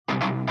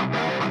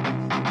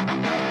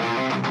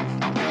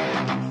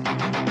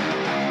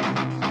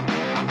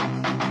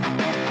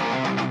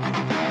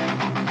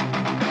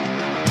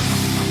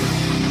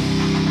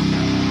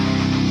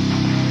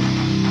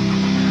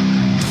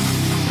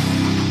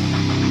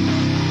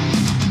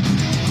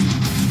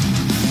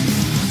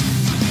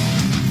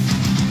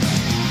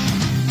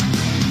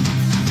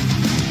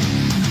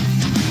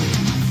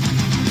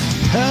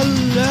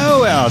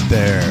out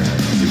there,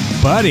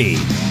 buddy.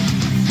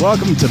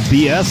 Welcome to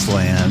BS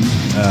Land.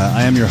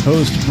 I am your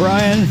host,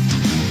 Brian.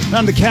 And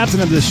I'm the captain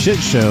of this shit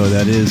show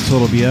that is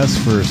Total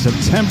BS for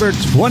September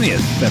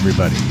 20th,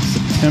 everybody.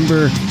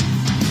 September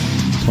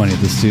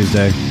 20th is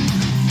Tuesday.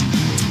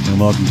 And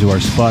welcome to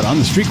our spot on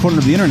the street corner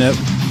of the internet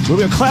where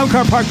we have a clown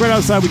car parked right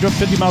outside. We drove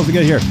 50 miles to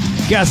get here.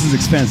 Gas is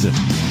expensive.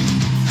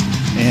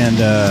 And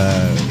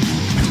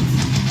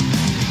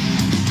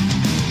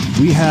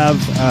we have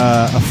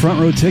a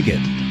front row ticket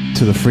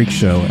to the freak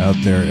show out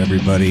there,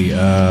 everybody.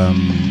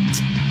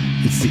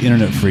 It's the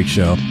Internet Freak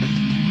Show.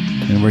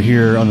 And we're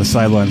here on the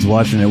sidelines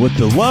watching it with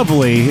the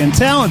lovely and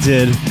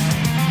talented,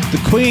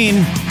 the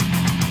Queen,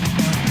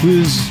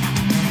 who's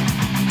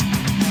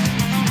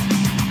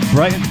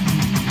bright,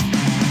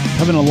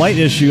 having a light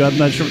issue. I'm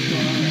not sure what's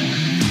going on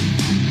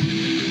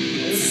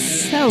there.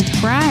 So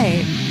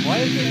bright. Why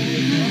is it?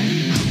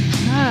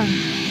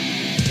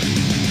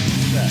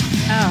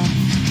 Oh.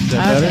 Is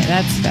that better? Okay,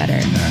 that's better. All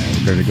right,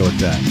 we're ready to go with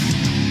that.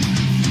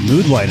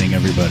 Mood lighting,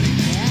 everybody.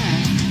 Yeah.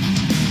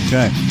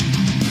 Okay.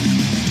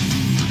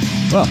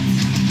 Well,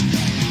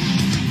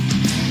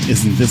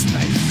 isn't this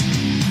nice?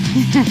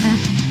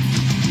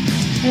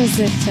 Is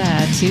it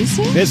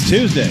Tuesday? It's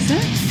Tuesday. Is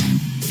it?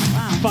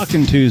 Wow.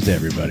 Fucking Tuesday,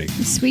 everybody.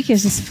 This week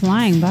is just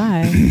flying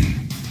by.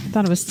 I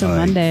thought it was still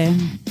Monday.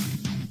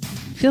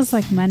 Feels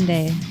like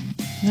Monday.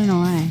 I don't know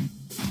why.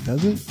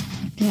 Does it?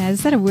 Yeah,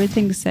 is that a weird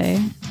thing to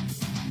say?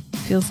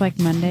 Feels like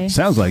Monday.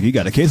 Sounds like you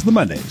got a case of the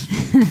Mondays.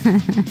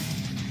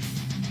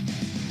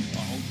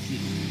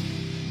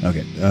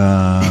 Okay.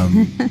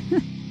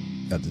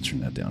 Got to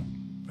turn that down.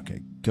 Okay,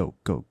 go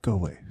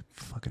away.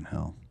 Fucking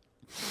hell.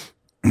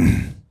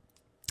 It's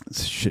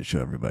a shit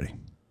show, everybody.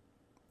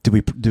 Did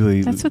we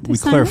That's what they we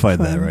clarified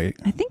that, right?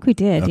 I think we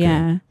did, Okay.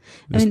 yeah.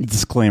 There's a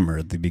disclaimer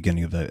at the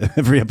beginning of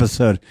every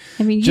episode.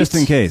 I mean, just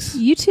in case.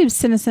 YouTube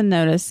sent us a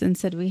notice and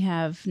said we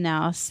have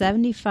now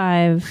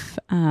 75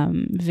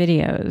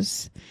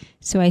 videos.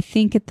 So I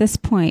think at this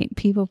point,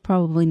 people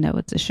probably know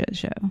it's a shit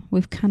show.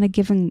 We've kind of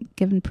given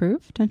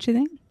proof, don't you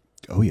think?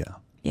 Oh, yeah.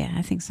 Yeah,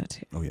 I think so,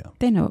 too. Oh, yeah.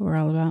 They know what we're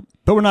all about.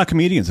 But we're not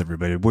comedians,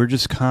 everybody. We're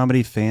just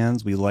comedy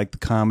fans. We like the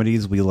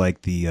comedies. We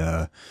like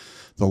the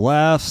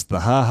laughs,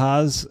 the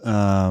ha-has.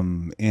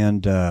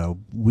 And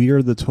we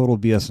are the Total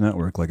BS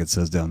Network, like it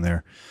says down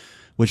there,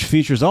 which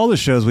features all the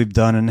shows we've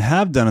done and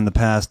have done in the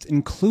past,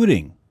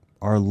 including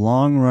our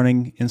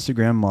long-running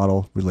Instagram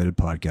model-related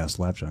podcast,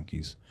 Laugh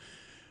Junkies,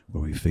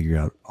 where we figure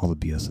out all the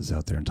BSs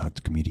out there and talk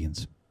to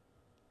comedians.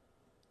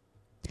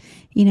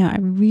 You know, I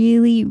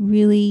really,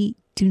 really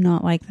do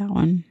not like that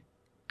one.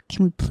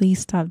 Can we please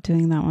stop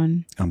doing that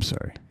one? I'm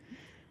sorry.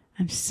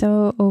 I'm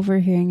so over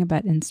hearing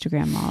about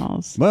Instagram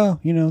models.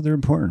 Well, you know, they're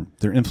important.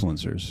 They're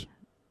influencers.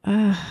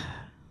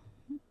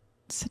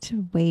 Such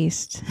a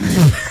waste.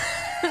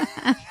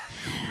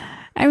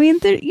 I mean,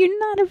 you're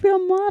not a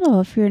real model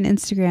if you're an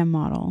Instagram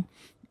model.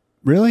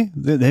 Really?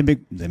 They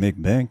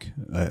make bank.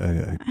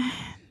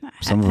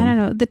 Some of them. I don't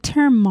know. The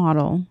term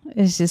model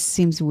just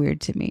seems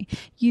weird to me.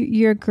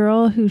 You're a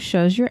girl who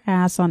shows your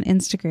ass on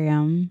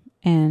Instagram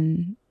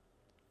and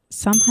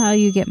somehow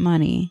you get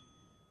money.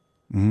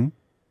 Mm-hmm.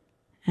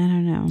 I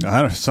don't know.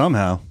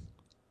 Somehow.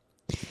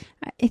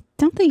 I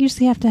don't they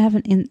usually have to have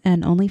an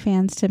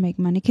OnlyFans to make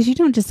money? Because you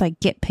don't just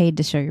like get paid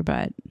to show your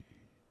butt.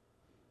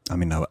 I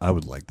mean, I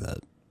would like that.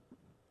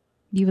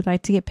 You would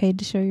like to get paid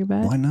to show your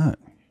butt? Why not?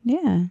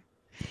 Yeah.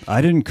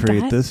 I didn't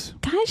create this.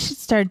 Guys should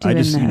start doing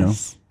this. You know,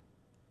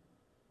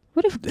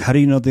 what if? How do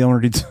you know they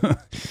already do?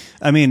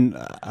 I mean,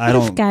 What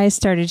if guys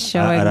started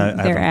showing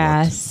their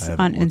ass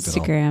on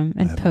Instagram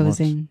and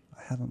posing?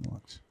 I haven't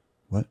looked.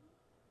 What?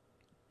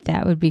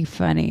 That would be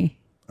funny.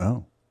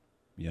 Oh,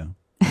 yeah.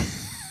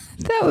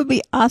 That would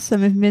be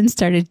awesome if men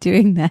started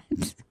doing that.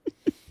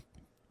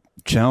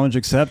 Challenge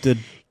accepted.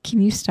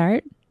 Can you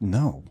start?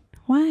 No.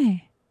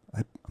 Why?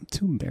 I'm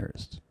too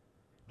embarrassed.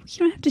 You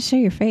don't have to show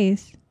your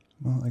face.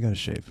 Well, I got to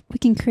shave. We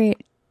can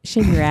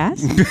shave your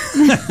ass.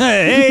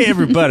 Hey,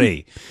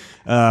 everybody.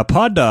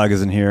 Pod Dog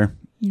isn't here.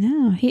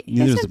 No, he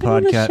hasn't been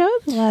on the show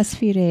the last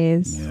few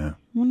days. Yeah. I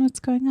wonder what's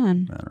going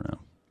on. I don't know.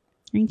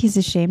 I think he's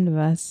ashamed of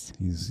us.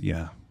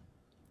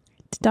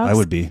 I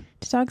would be.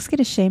 Do dogs get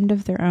ashamed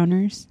of their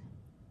owners?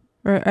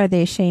 Or are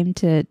they ashamed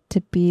to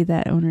be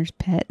that owner's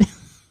pet?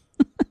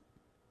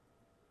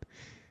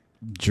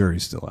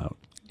 Jury's still out.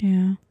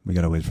 Yeah. We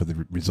got to wait for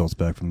the results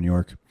back from New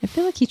York. I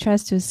feel like he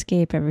tries to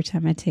escape every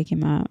time I take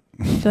him out.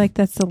 I feel like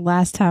that's the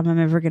last time I'm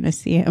ever going to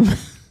see him.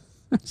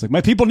 It's like,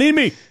 my people need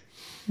me.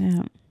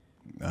 Yeah.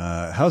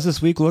 How's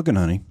this week looking,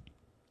 honey?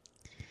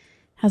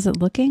 How's it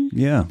looking?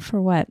 Yeah.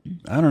 For what?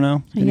 I don't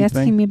know. Are you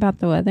asking me about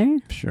the weather?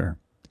 Sure.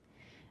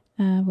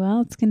 Well,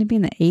 it's going to be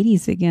in the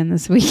 80s again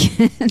this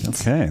weekend.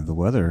 Okay, the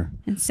weather.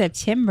 In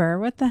September.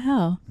 What the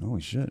hell?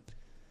 Holy shit.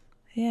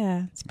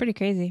 Yeah, it's pretty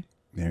crazy.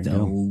 There you go.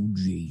 Oh,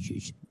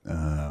 Jesus.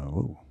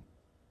 Whoa.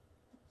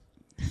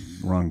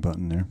 Wrong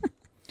button there.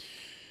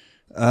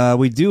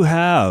 We do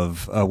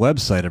have a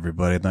website,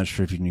 everybody. I'm not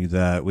sure if you knew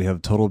that. We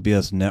have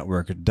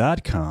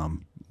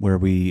totalbsnetwork.com, where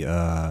we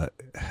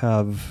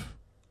have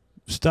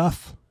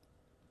stuff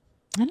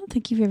I don't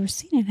think you've ever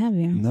seen it, have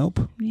you?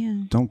 Nope.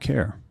 Yeah. Don't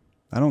care.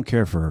 I don't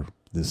care for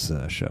this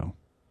show.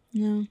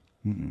 No.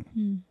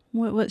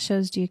 What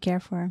shows do you care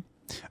for?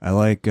 I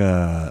like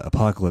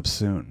Apocalypse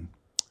Soon.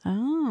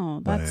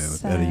 Oh, that's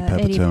with Eddie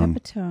Eddie Pepitone.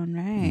 Pepitone,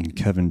 right? And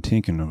Kevin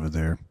Tinkin over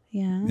there.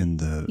 Yeah.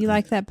 You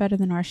like that better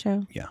than our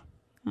show? Yeah.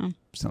 Oh.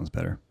 Sounds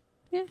better.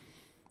 Yeah.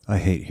 I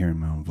hate hearing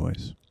my own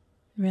voice.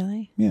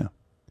 Really? Yeah.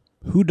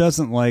 Who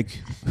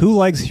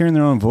likes hearing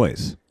their own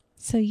voice?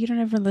 So you don't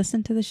ever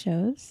listen to the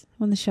shows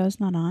when the show's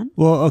not on?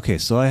 Well, okay,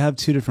 so I have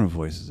two different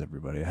voices,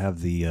 everybody. I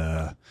have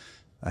the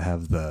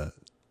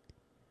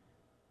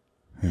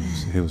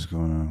hey, what's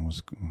going on?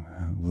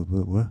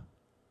 What?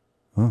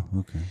 Oh,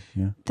 okay,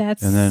 yeah.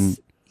 That's and then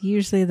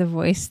usually the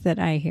voice that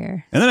I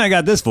hear. And then I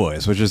got this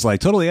voice, which is like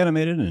totally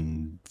animated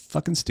and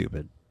fucking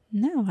stupid.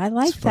 No, I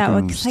like it's that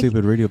one.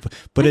 Stupid radio,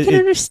 but I can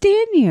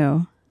understand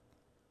you.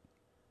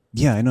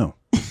 Yeah, I know.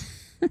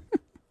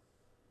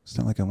 It's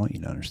not like I want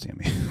you to understand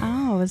me.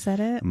 Oh, is that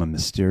it? I'm a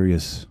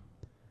mysterious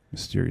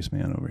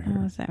man over here.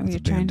 Oh, is that what you're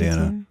trying to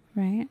do?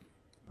 Right.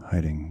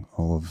 Hiding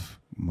all of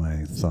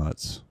my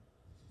thoughts.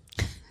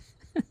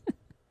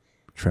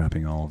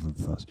 Trapping all of the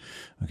thoughts.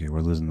 Okay, we're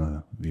losing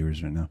the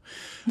viewers right now.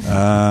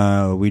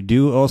 We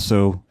do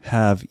also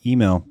have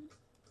email.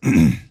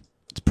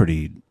 It's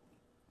pretty,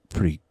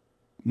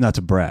 not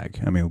to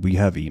brag. I mean, we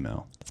have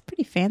email. It's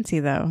pretty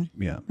fancy, though.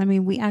 Yeah. I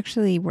mean, we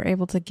actually were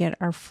able to get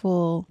our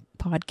full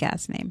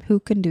podcast name. Who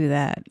can do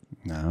that?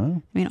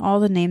 No. I mean, all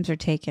the names are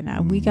taken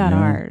out. We got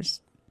ours.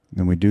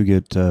 And we do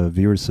get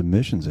viewer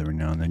submissions every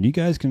now and then. You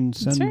guys can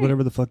send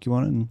whatever the fuck you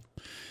want and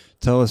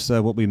tell us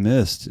what we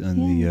missed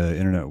in the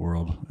internet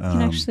world.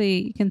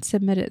 You can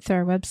submit it through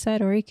our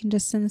website, or you can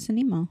just send us an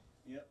email.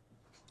 Yep.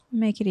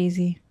 Make it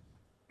easy.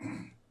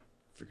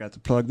 Forgot to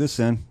plug this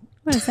in.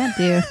 What does that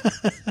do?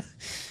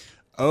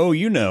 Oh,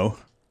 you know.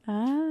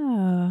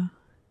 Oh.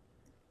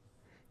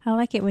 I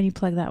like it when you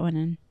plug that one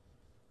in.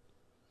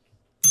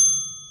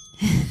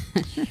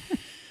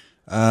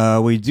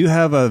 We do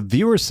have a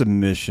viewer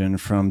submission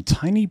from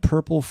Tiny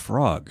Purple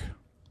Frog,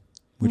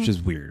 which is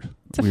weird.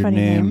 It's a weird funny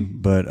name.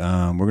 But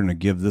we're going to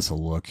give this a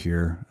look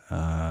here,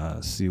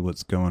 see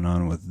what's going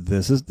on with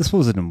this. This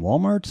was in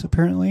Walmart,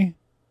 apparently,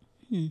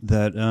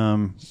 that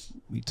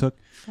we took.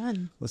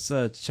 Fun. Let's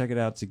check it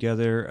out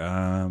together.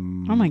 Oh,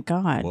 my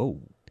God. Whoa.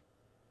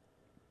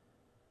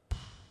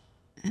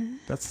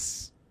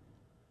 That's...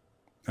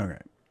 Okay.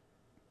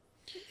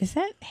 Is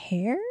that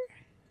hair?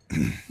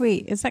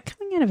 Wait, is that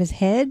coming out of his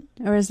head,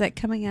 or is that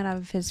coming out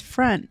of his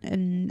front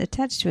and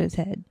attached to his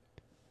head?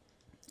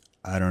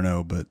 I don't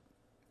know, but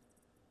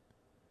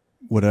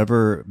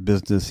whatever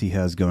business he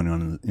has going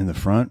on in the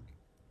front,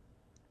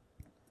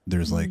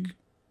 there's like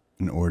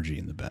an orgy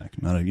in the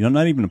back. Not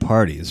even a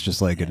party. It's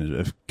just like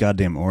a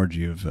goddamn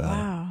orgy of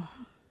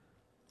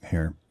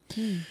hair.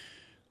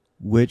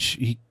 Which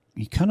he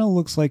kind of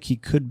looks like he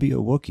could be a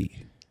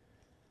Wookiee.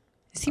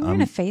 Is he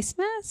wearing a face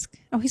mask?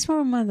 Oh, he's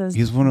wearing one of those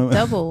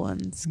double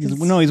ones. He's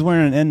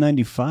wearing an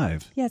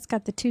N95. Yeah, it's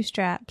got the two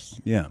straps.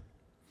 Yeah.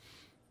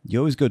 You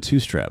always go two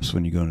straps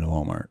when you go into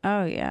Walmart.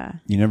 Oh, yeah.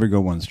 You never go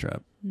one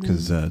strap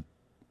because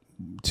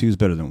two's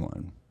better than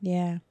one.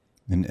 Yeah.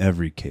 In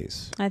every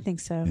case. I think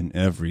so. In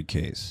every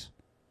case.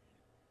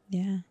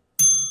 Yeah.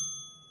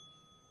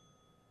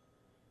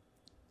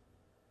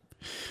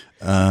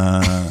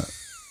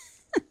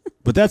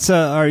 But that's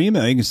our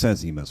email. You can send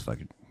us emails.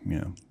 Fucking,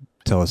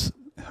 tell us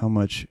how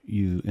much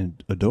you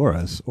adore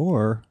us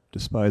or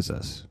despise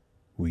us.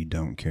 We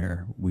don't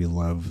care. We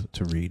love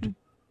to read.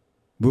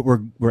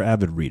 We're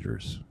avid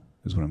readers,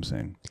 is what I'm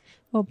saying.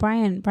 Well,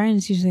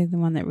 Brian's usually the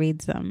one that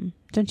reads them.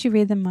 Don't you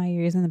read them while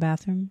you're using the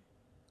bathroom?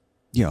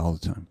 Yeah, all the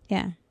time.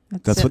 Yeah,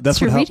 that's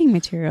what your reading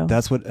material.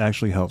 That's what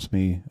actually helps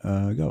me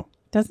go.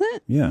 Does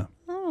it? Yeah.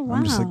 Oh wow!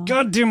 I'm just like,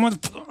 God damn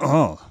what?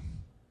 Oh,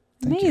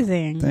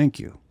 amazing! Thank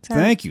you,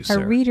 thank you, sir.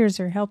 Our readers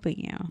are helping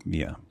you.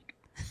 Yeah.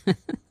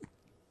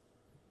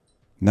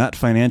 Not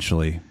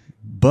financially,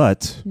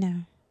 but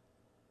no.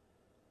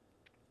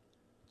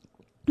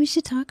 We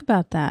should talk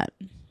about that.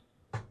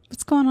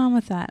 What's going on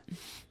with that?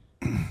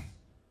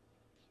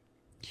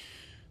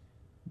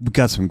 We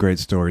got some great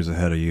stories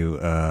ahead of you.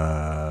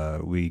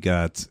 We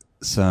got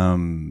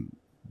some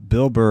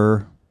Bill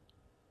Burr,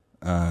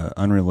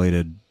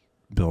 unrelated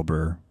Bill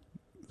Burr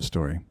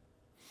story.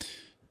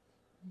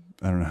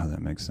 I don't know how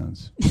that makes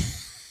sense,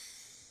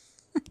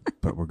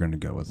 but we're going to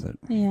go with it.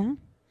 Yeah.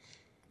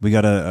 We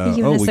got a.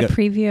 Give us a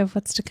preview of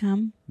what's to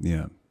come.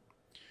 Yeah.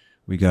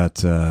 We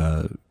got.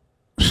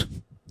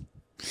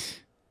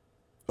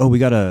 We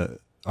got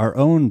our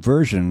own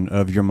version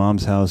of Your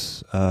Mom's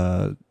House.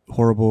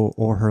 Horrible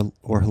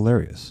or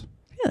hilarious.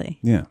 Really?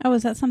 Yeah. Oh,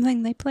 is that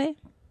something they play?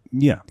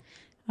 Yeah.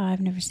 Oh,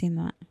 I've never seen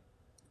that.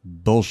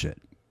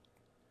 Bullshit.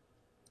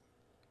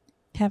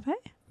 Have I?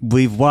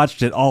 We've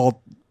watched it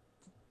all.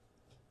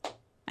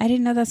 I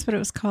didn't know that's what it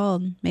was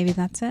called. Maybe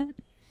that's it.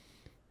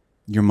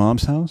 Your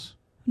Mom's House?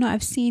 No,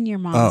 I've seen Your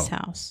Mom's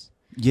House.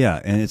 Yeah,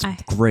 and it's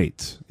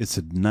great. It's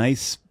a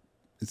nice.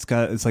 It's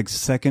like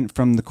second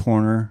from the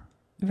corner,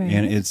 right.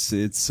 And it's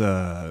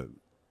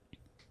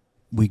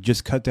we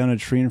just cut down a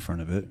tree in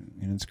front of it,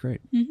 and it's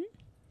great. Mm-hmm.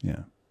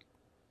 Yeah.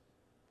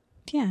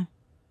 Yeah.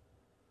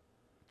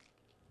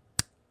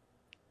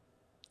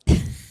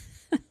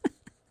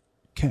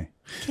 Okay.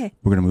 Okay.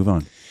 We're going to move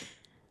on.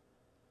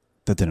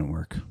 That didn't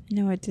work.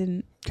 No, it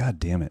didn't. God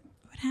damn it.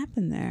 What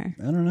happened there?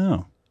 I don't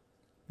know.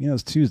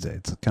 It's Tuesday.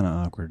 It's kind of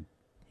awkward.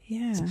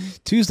 Yeah.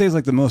 Tuesday's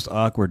like the most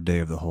awkward day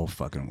of the whole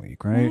fucking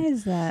week, right? Why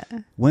is that?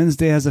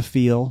 Wednesday has a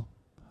feel.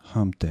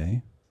 Hump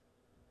day.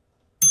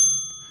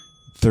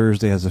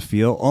 Thursday has a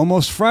feel.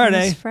 Almost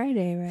Friday. It's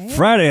Friday, right?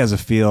 Friday has a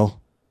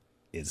feel.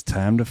 It's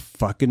time to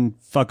fucking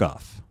fuck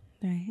off.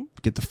 Right.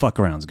 Get the fuck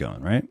arounds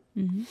going, right?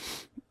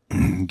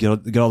 Mm-hmm.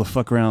 get all the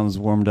fuck arounds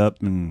warmed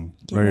up and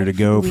Get ready to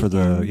go for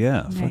the weekend.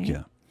 yeah, Right. fuck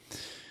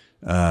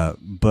yeah.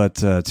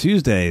 But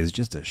Tuesday is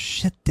just a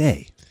shit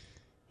day.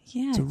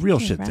 Yeah. It's a I think real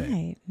you're shit right.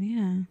 day.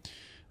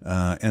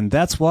 Yeah. And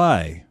that's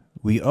why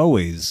we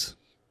always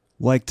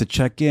like to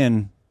check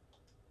in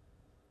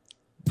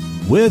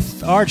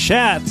with our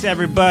chats,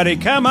 everybody.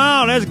 Come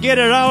on, let's get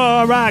it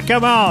all right.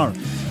 Come on.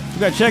 We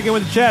got to check in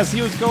with the chat, see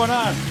what's going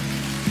on.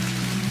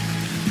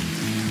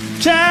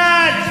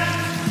 Chat!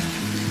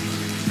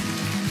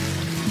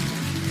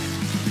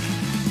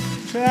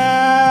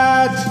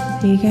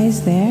 Chat! Are you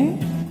guys there?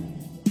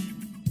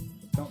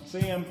 Don't see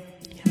him.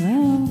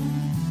 Hello?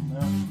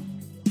 No.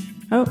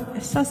 Oh, I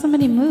saw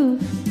somebody move.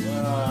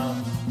 That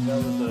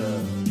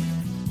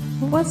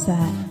was What was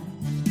that?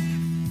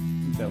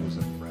 a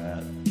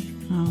rat.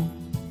 Oh.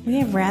 We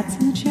have rats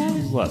in the chat?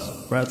 There's lots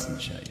of rats in the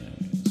chat,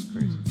 It's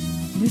crazy.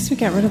 At least we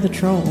got rid of the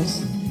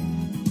trolls.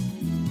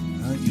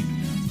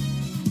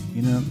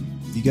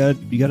 You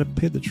gotta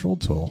pay the troll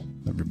toll,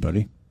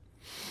 everybody.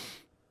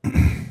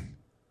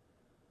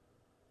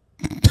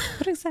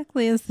 What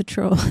exactly is the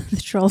troll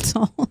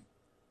toll?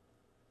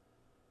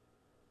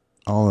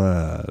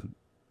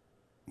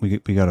 We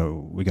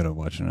gotta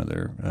watch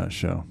another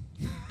show.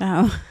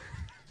 Oh.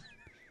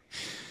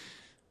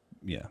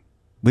 Yeah,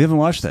 we haven't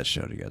watched that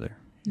show together.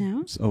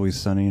 No? It's Always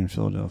Sunny in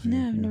Philadelphia.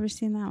 No, I've Yeah. never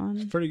seen that one.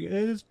 It's pretty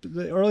good.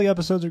 The early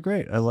episodes are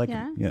great. I like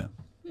Yeah? it. Yeah.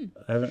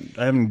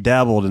 I haven't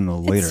dabbled in the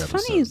later It's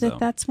episodes. funny that though.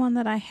 that's one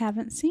that I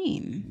haven't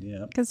seen.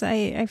 Yeah. Because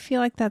I feel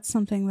like that's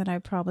something that I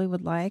probably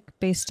would like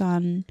based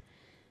on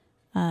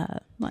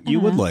You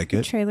would like the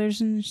it.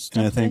 trailers and stuff.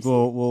 And I think that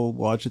we'll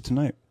watch it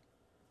tonight.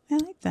 I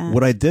like that.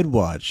 What I did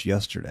watch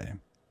yesterday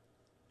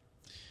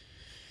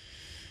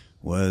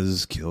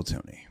was Kill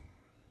Tony.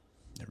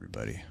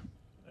 Everybody.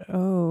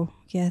 Oh,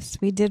 yes,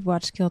 we did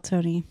watch Kill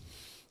Tony.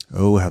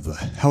 Oh,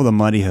 how the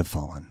mighty have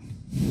fallen.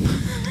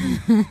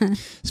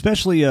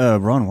 Especially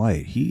Ron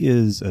White. He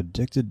is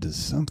addicted to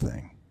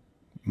something.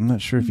 I'm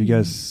not sure if you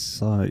guys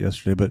saw it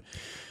yesterday, but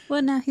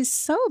Well, now he's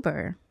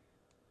sober.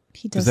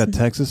 He is doesn't. that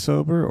Texas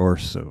sober or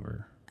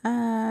sober?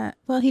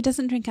 Well, he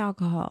doesn't drink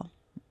alcohol,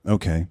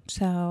 Okay.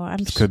 so I'm.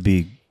 Could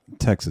be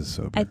Texas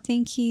sober. I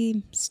think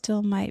he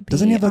still might be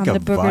Doesn't he have like on a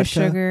the booger vodka?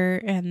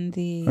 sugar and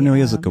the. Oh no, he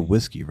has like a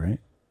whiskey, right?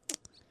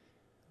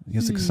 He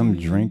has like some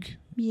drink.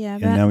 Yeah,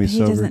 and but now he's he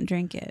sober? doesn't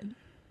drink it.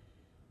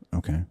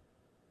 Okay.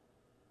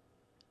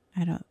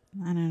 I don't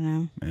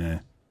know. Eh.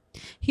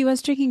 He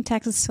was drinking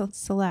Texas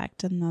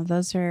Select, and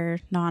those are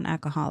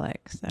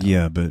non-alcoholic. So.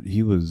 Yeah, but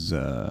he was.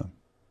 I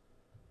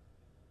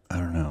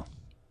don't know.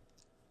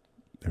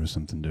 There was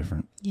something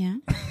different. Yeah.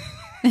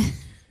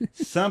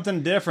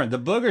 Something different. The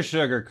booger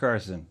sugar,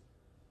 Carson.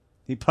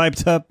 He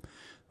piped up.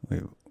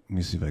 Wait, let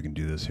me see if I can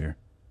do this here.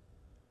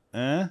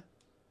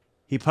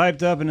 He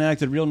piped up and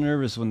acted real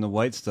nervous when the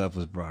white stuff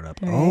was brought up.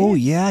 Right. Oh,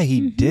 yeah,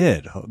 he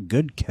did. Oh,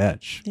 good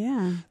catch.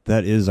 Yeah.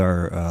 That is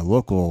our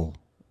local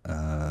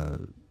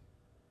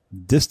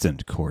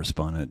distant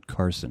correspondent,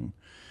 Carson,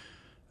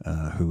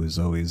 who is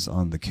always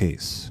on the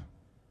case.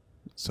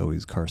 It's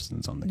always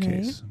Carson's on the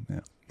Right. case. Yeah.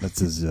 That's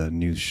his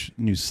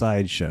new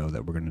side show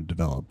that we're going to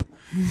develop.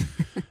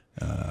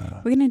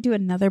 We're going to do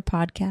another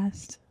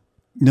podcast.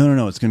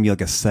 No. It's going to be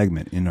like a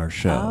segment in our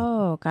show.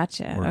 Oh,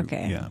 gotcha. Or-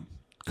 Okay. Yeah.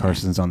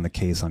 Carson's on the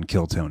case on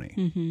Kill Tony.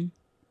 Mm-hmm.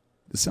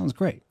 It sounds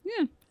great.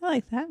 Yeah, I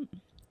like that.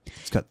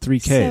 It's got 3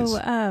 Ks. So,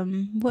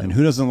 what? And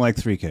who doesn't like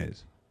 3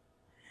 Ks?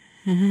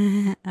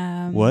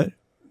 What?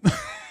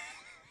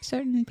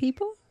 Certain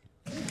people?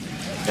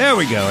 There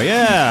we go.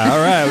 Yeah. All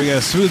right. We got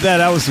to smooth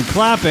that out with some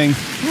clapping.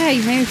 Yeah,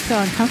 you made me feel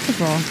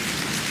uncomfortable.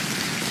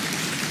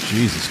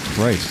 Jesus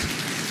Christ.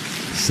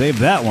 Save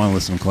that one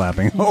with some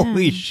clapping.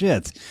 Holy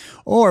shit.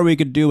 Or we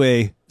could do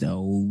a...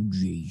 Oh,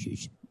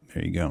 Jesus.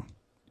 There you go.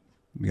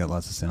 We got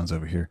lots of sounds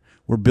over here.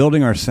 We're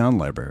building our sound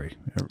library.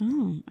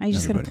 Oh, are you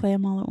just going to play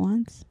them all at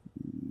once?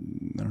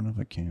 I don't know if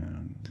I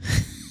can.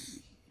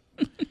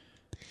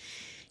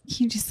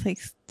 You just like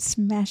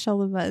smash all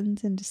the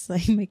buttons and just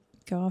like make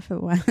it go off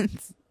at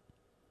once.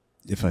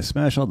 If I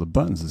smash all the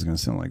buttons, it's going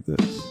to sound like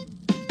this.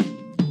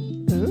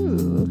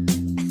 Ooh.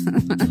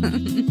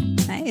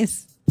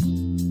 Nice. I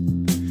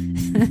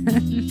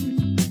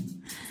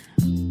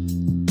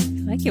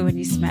like it when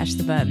you smash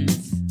the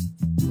buttons.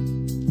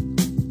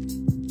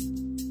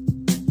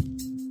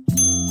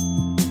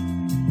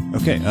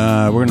 Okay,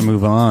 we're going to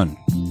move on.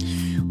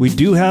 We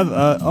do have,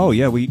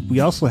 we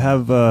also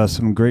have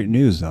some great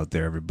news out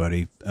there,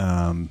 everybody.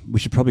 We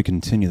should probably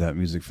continue that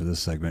music for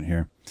this segment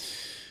here.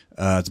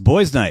 It's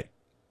Boys Night.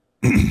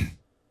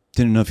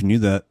 Didn't know if you knew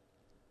that,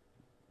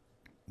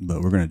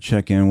 but we're going to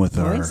check in with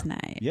Boys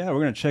Night. Yeah,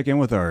 we're going to check in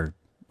with our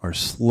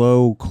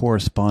slow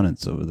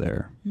correspondents over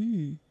there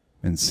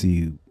and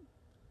see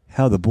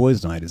how the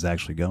Boys Night is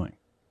actually going.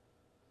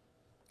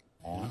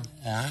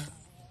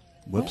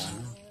 Whoops.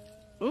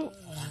 Oh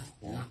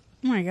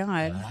my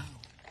God.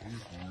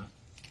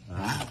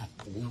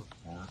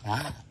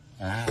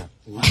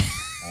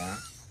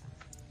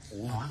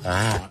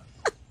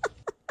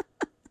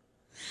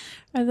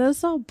 Are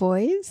those all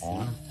boys?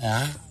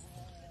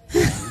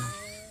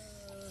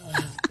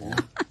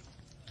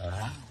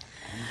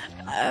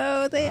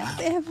 Oh, they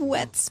have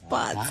wet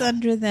spots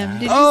under them.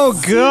 Did Oh, you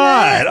see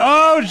God. that?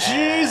 Oh,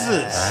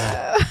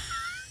 Jesus.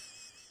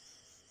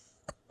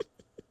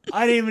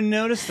 I didn't even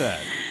notice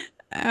that.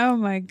 Oh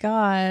my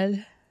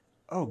God.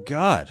 Oh,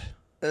 God.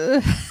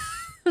 We're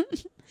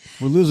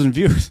losing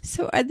viewers.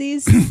 So are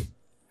these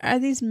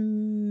Don't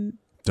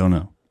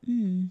know.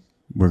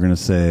 We're going to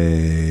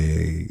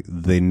say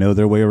they know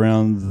their way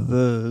around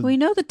the... We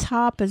know the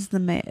top is a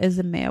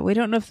male. We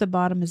don't know if the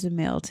bottom is a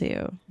male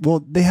too.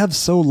 Well, they have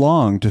so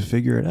long to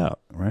figure it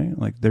out, right?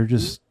 Like they're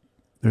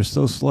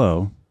so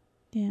slow.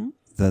 Yeah.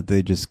 That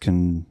they just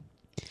can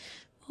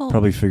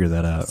probably figure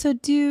that out. So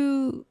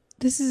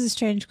this is a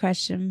strange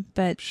question,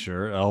 but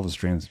Sure, all the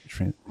strange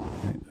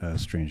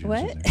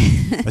what?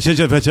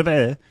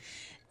 answers.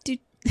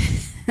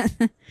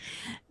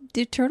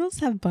 Do turtles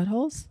have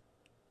buttholes?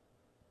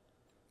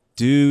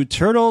 Do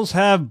turtles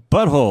have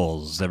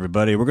buttholes,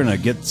 everybody? We're going to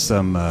get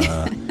some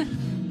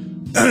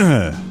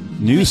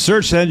new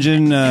search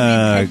engine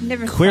I've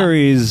never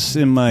queries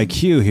in my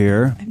queue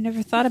here. I've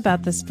never thought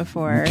about this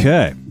before.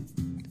 Okay.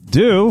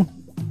 Do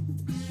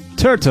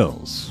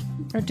turtles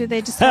Or do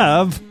they just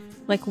have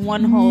like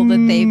one hole that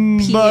they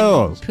pee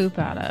buttholes? and poop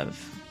out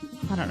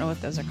of? I don't know what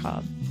those are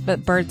called,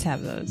 but birds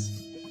have those.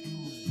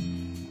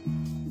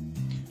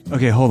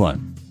 Okay, hold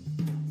on.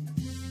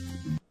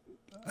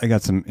 I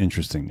got some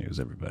interesting news,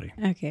 everybody.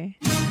 Okay.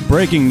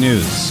 Breaking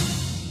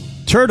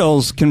news.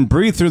 Turtles can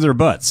breathe through their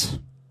butts.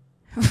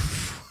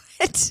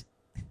 What?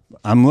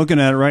 I'm looking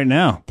at it right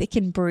now. They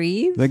can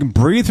breathe? They can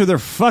breathe through their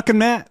fucking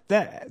ass.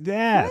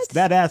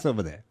 That ass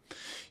over there.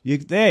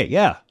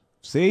 Yeah.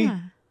 See? Huh.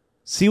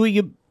 See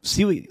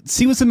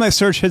what's in my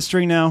search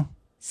history now?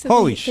 So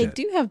Holy they shit.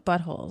 do have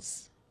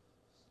buttholes.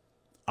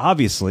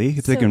 Obviously,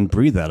 if they So- can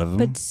breathe out of them.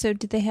 But so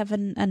do they have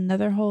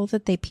another hole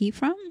that they pee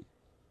from?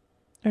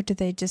 Or do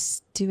they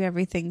just do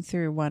everything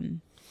through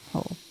one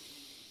hole?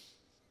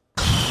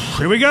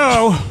 Here we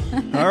go.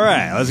 All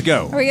right, let's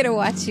go. Are we going to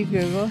watch you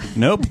Google?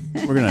 Nope.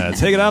 We're going to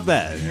take it off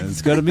that.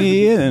 It's going to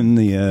be in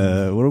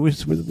the, what are we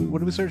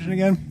searching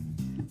again?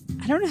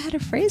 I don't know how to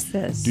phrase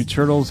this. Do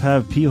turtles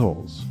have pee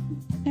holes?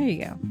 There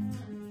you go.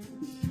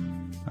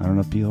 I don't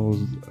know if pee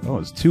holes. Oh,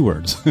 it's 2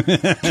 words.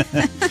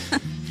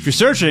 If you're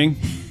searching,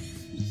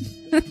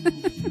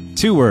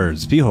 2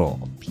 words, pee hole.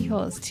 Pee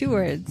hole is 2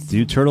 words.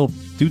 Do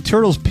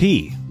turtles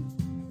pee?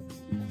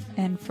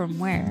 And from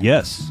where?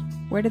 Yes.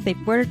 Where do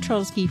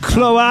turtles pee from?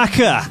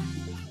 Cloaca.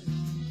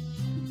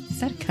 Is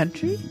that a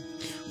country?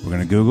 We're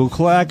going to Google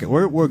cloaca.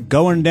 We're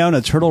going down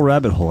a turtle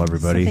rabbit hole,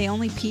 everybody. So they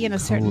only pee in a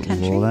certain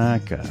country?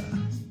 Cloaca.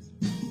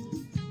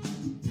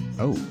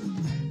 Oh.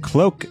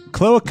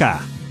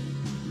 Cloaca.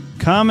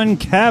 Common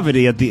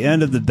cavity at the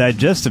end of the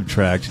digestive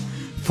tract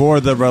for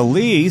the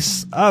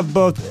release of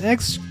both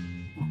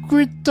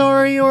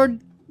excretory or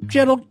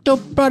genital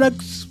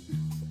products.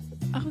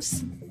 Oh,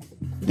 so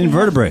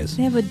Invertebrates.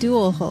 they have a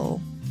dual hole.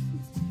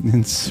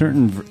 In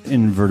certain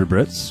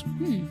invertebrates,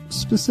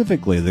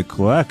 specifically the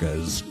cloaca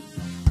is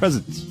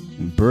present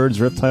in birds,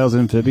 reptiles,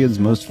 amphibians,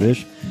 most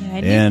fish, Yeah,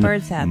 I knew and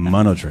birds had them.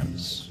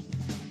 monotremes.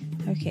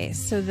 Okay,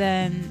 so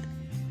then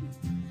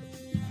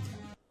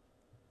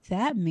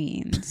that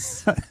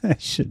means I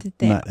should Did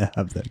they- not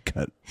have that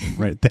cut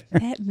right there.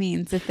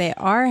 that they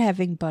are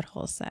having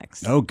butthole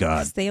sex. Oh, God.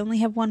 Because they only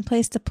have one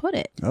place to put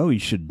it. Oh, you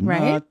should Right?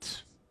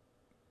 not.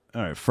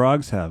 All right,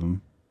 frogs have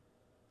them.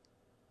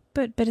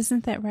 But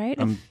isn't that right?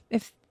 I'm-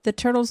 If the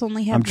turtles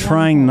only have I'm one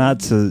trying hole. not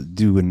to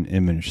do an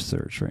image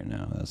search right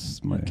now.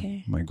 That's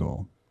my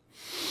goal.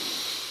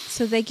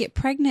 So they get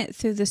pregnant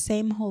through the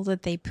same hole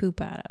that they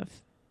poop out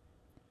of.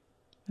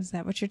 Is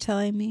that what you're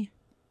telling me?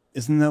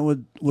 Isn't that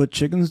what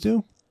chickens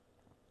do?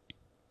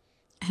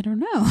 I don't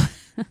know.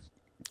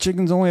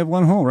 Chickens only have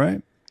one hole,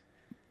 right?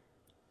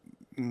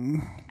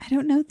 I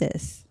don't know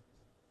this.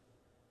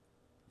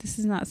 This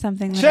is not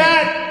something that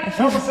Chad,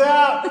 help us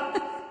out.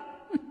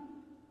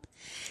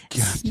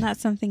 It's not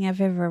something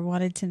I've ever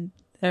wanted to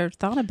or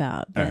thought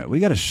about. All right, we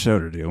got a show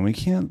to do, and we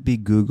can't be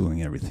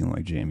Googling everything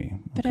like Jamie.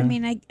 But okay? I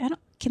mean, I don't.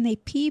 Can they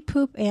pee,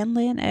 poop, and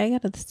lay an egg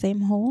out of the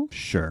same hole?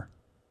 Sure.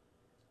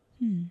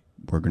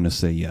 We're going to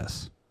say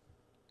yes.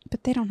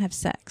 But they don't have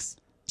sex.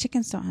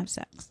 Chickens don't have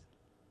sex.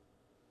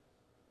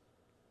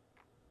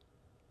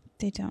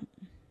 They don't.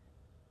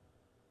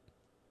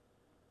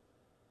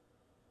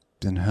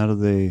 Then how do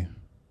they...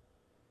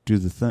 do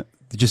the thing?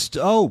 Because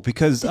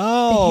the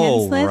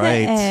hens lay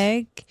right. the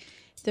egg.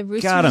 The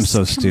roosters God, I'm so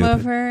come stupid.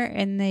 over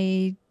and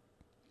they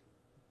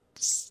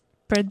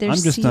spread their I'm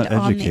just seed not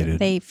on educated.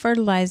 they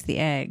fertilize the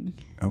egg.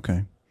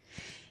 Okay.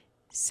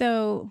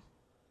 So,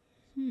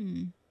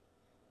 We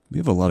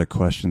have a lot of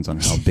questions on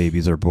how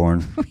babies are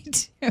born, we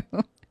do.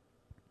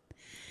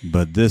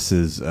 but this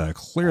is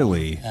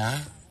clearly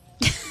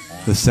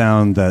the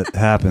sound that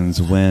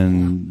happens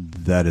when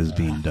that is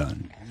being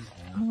done.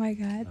 Oh my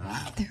God.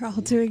 They're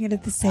all doing it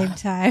at the same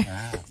time.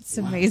 It's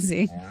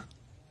amazing.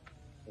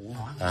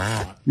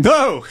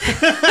 No!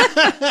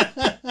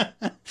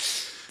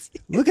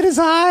 Look at his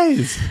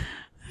eyes.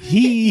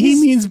 He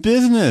means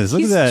business. Look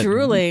He's at that.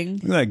 drooling.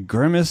 Look at that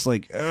grimace.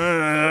 Like,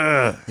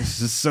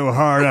 this is so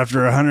hard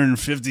after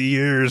 150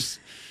 years.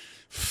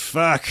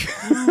 Fuck.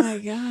 Oh my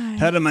God.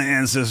 How did my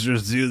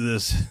ancestors do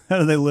this? How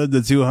did they live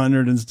to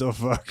 200 and still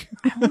fuck?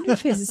 I wonder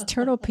if his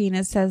turtle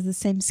penis has the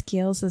same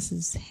scales as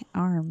his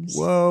arms.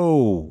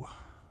 Whoa.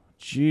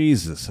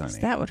 Jesus, honey.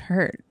 That would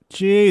hurt.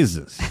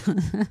 Jesus.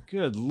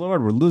 Good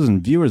Lord, we're losing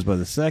viewers by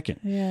the second.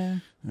 Yeah.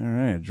 All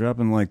right,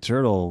 dropping like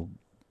turtle.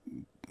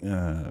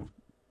 All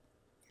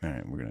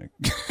right, we're going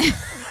to.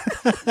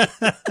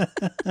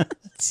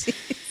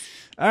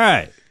 All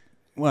right.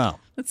 Well.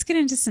 Let's get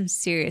into some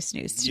serious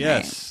news tonight.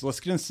 Yes, let's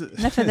get into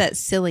Enough of that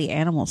silly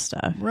animal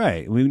stuff.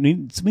 Right. We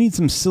need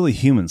some silly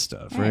human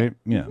stuff, right?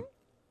 Yeah.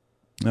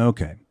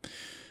 Okay.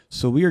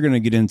 So we are going to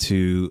get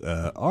into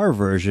our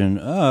version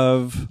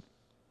of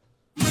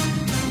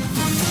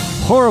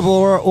horrible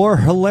or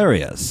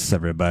hilarious,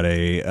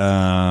 everybody.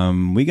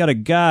 We got a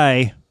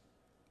guy.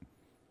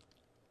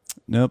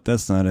 Nope,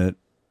 that's not it.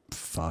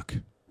 Fuck.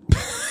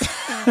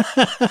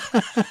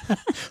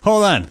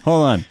 Hold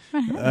on.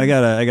 I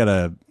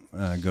gotta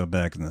go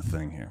back in the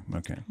thing here.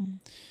 Okay.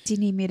 Do you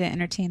need me to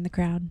entertain the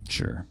crowd?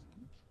 Sure.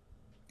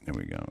 There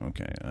we go.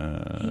 Okay.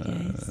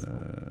 Hey guys.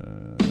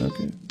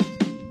 Okay.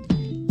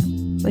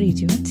 What are you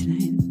doing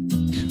tonight?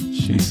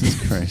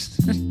 Jesus Christ.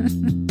 What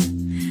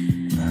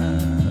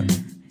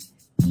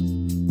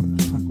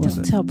the fuck was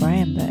Don't it? tell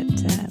Brian, but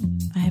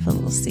I have a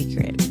little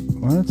secret.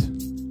 What?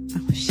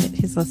 Oh shit,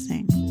 he's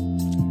listening.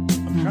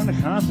 I'm trying to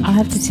concentrate. I'll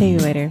have to tell you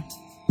later.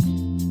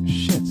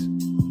 Shit.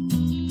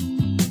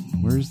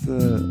 Where's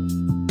the...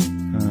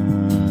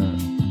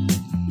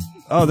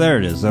 Oh, there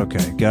it is.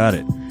 Okay, got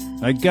it.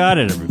 I got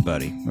it,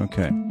 everybody.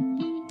 Okay.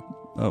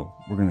 Oh,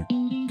 we're going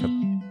to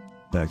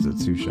cut back to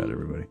the two-shot,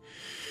 everybody.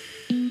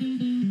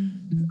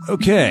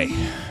 Okay.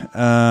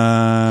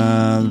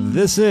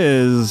 This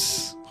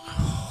is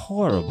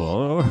horrible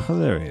or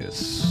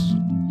hilarious.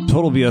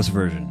 Total BS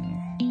version.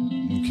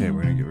 Okay,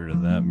 we're going to get rid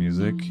of that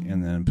music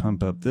and then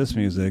pump up this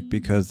music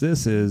because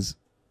this is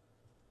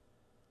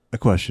a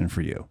question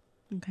for you.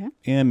 Okay.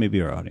 And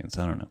maybe our audience.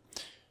 I don't know.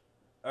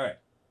 All right.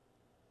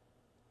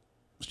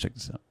 Let's check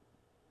this out.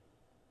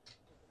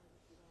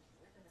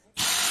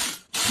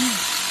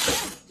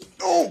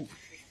 Oh!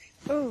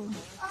 Oh.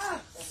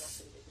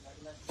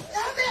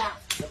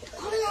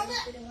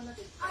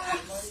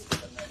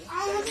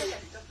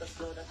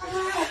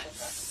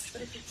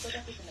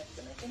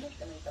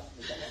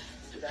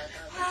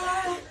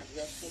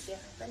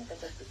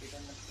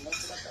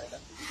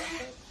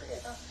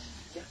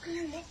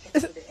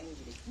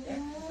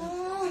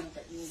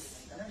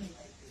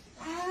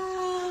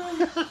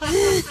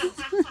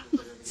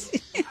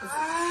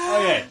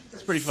 Okay,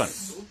 it's pretty fun.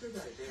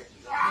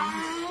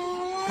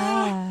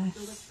 I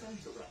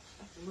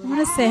want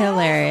to say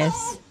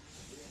hilarious.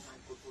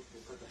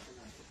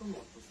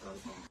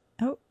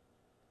 Oh.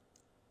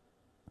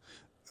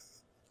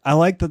 I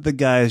like that the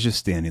guy is just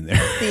standing there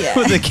Yeah.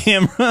 with the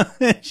camera.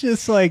 It's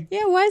just like,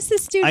 Yeah, why is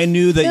this dude I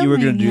knew that you were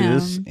going to do filming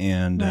this, him?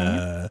 and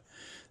Right.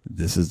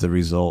 this is the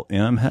result.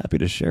 And I'm happy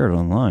to share it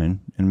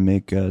online and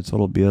make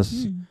Total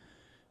BS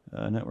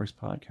Network's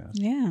podcast.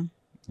 Yeah.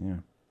 Yeah.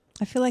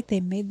 I feel like they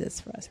made this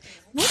for us.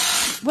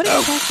 What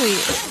exactly?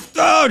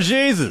 Oh,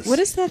 Jesus! What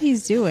is that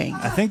he's doing?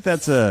 I think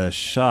that's a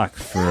shock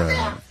for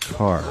a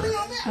car,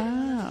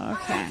 Oh,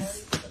 okay.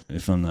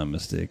 if I'm not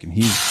mistaken.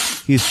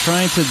 He's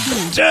trying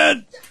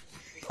to...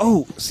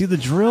 Oh, see the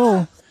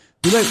drill?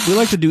 We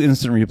like to do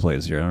instant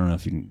replays here. I don't know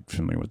if you're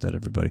familiar with that,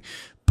 everybody.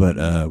 But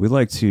we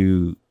like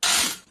to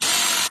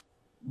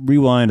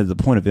rewind at the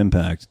point of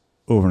impact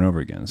over and over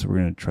again. So we're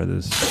going to try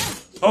this.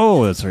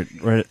 Oh, that's right.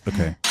 Right.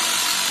 Okay.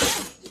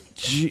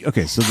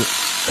 Okay, so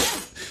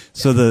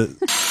the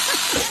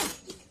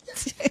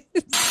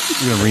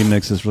we're gonna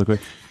remix this real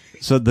quick.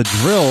 So the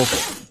drill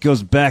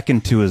goes back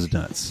into his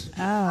nuts.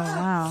 Oh,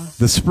 wow.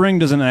 The spring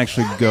doesn't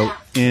actually go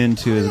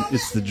into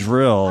it's the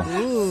drill.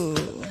 Ooh.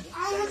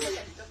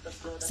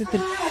 Is it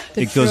the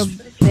It drill goes-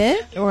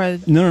 bit or?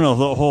 No,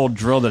 the whole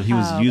drill that he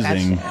was Oh,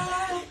 using.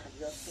 gotcha.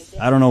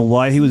 I don't know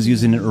why he was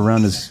using it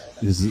around his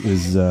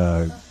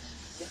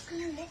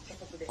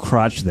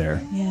crotch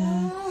there.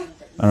 Yeah.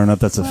 I don't know if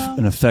that's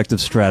an effective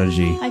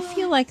strategy. I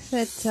feel like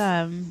that,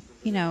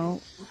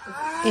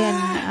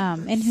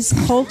 in his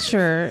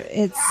culture,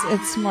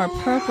 it's more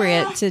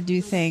appropriate to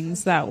do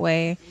things that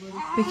way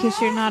because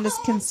you're not as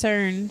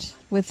concerned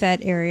with that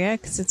area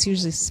because it's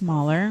usually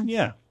smaller.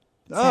 Yeah.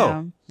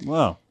 Oh,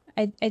 wow.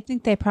 I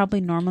think they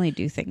probably normally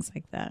do things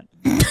like that.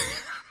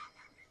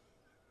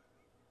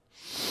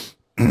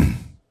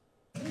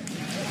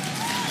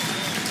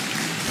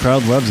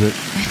 Crowd loves it.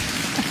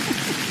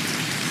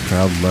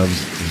 Crowd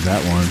loves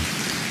that one.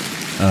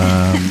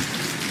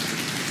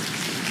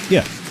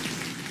 Yeah.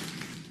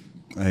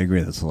 I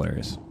agree. That's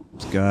hilarious.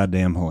 It's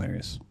goddamn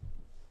hilarious.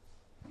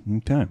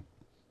 Okay. I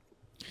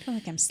feel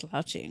like I'm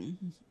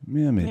slouching.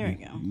 Yeah, maybe. There we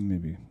go.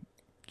 Maybe.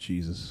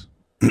 Jesus.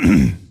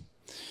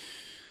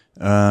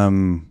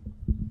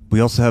 We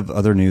also have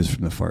other news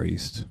from the Far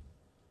East.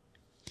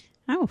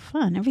 Oh,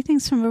 fun.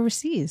 Everything's from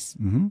overseas.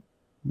 Mm-hmm.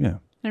 Yeah.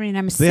 I mean,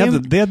 I'm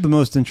assuming... They have the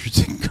most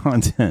interesting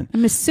content.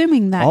 I'm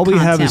assuming that all we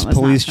have is was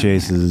police not from there.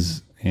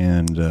 chases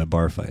and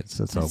bar fights.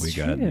 That's all we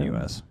got in the true.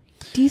 U.S.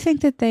 Do you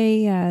think that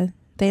they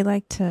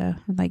like to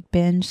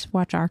binge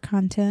watch our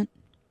content?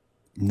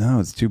 No,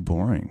 it's too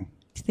boring.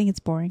 Do you think it's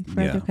boring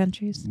for other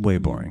countries? Way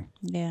boring.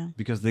 Yeah.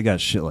 Because they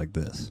got shit like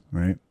this,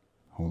 right?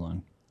 Hold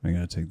on. I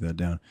got to take that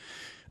down.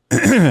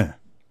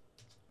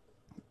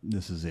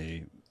 This is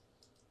a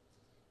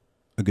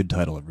good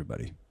title,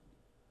 everybody.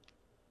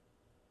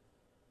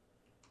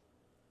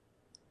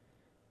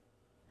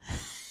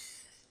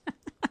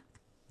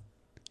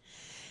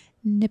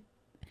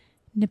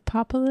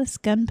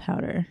 Nipopolis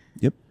gunpowder.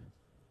 Yep.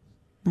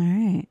 All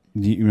right.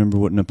 Do you remember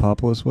what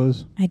Nipopolis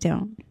was? I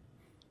don't.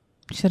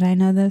 Should I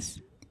know this?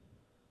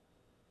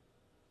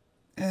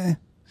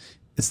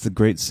 It's the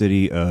great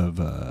city of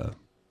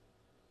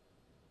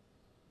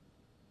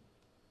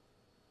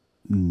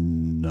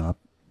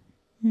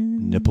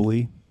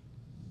Nipoli,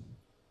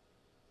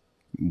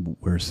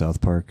 where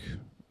South Park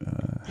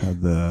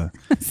had the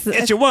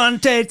 "It's your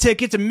one-day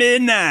ticket to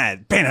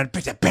midnight,"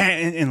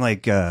 and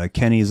like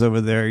Kenny's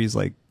over there. He's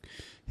like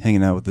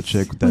hanging out with the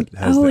chick that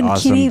has the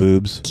awesome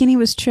boobs. Kenny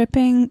was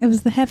tripping. It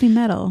was the heavy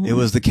metal. It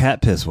was the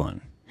cat piss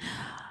one.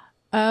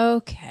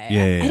 Okay.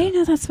 Yeah. I didn't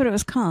know that's what it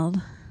was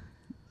called.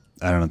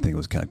 I don't think it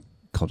was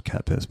called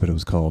cat piss, but it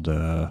was called.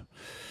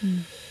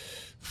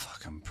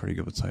 Fuck, I'm pretty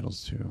good with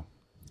titles too.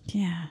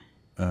 Yeah.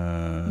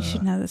 You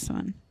should know this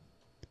one.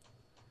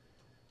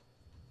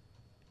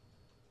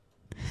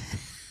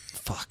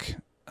 Fuck.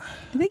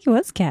 I think it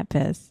was cat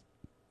piss.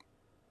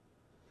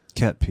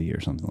 Cat pee or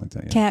something like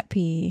that. Yeah. Cat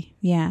pee.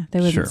 Yeah, they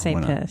wouldn't say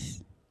why not?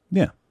 piss.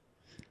 Yeah.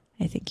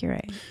 I think you're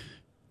right.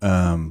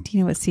 Do you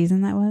know what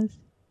season that was?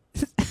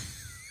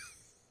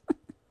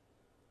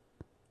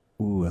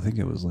 Ooh, I think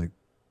it was like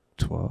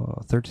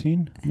 12,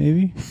 13,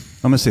 maybe.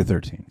 I'm gonna say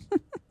 13.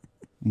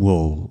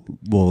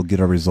 We'll get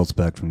our results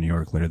back from New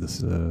York later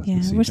this yeah, this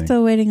we're evening.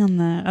 still waiting on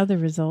the other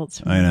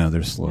results. I know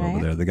they're slow right?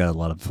 over there. They got a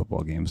lot of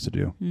football games to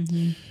do.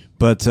 Mm-hmm.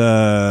 But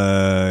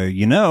the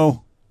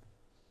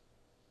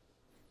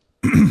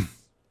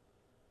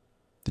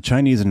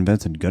Chinese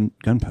invented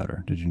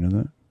gunpowder. Did you know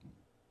that?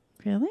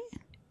 Really?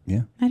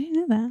 Yeah. I didn't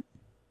know that.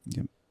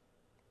 Yep.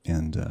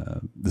 And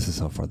this is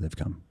how far they've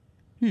come.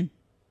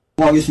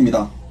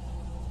 하겠습니다.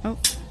 Oh.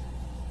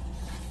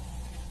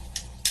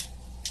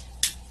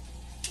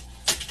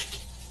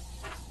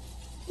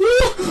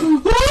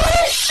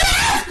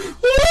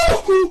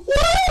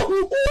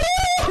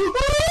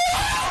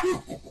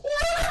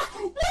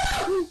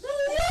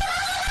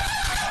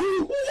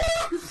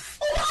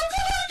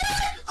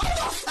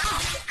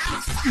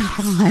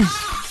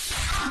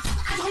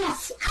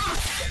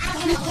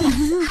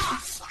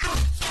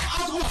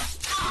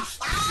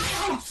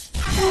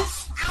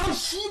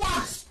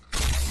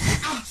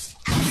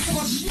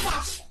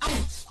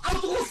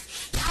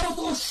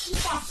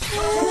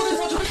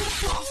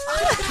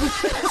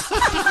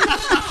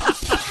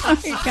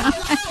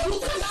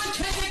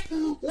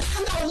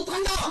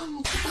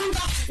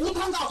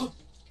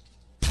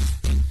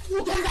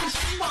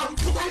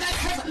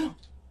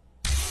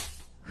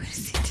 What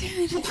is he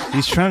doing?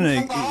 He's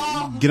trying to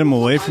get him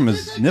away from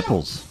his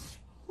nipples.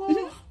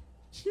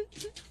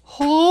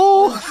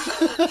 Oh.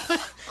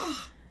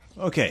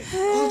 Okay.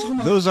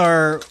 Those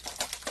are...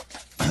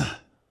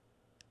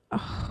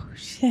 Oh,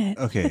 shit.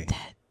 Okay.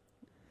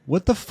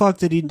 What the fuck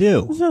did he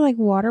do? Was it like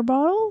water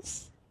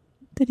bottles?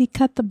 Did he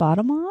cut the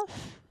bottom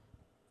off?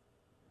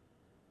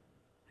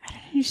 I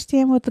don't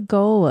understand what the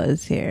goal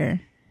was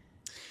here.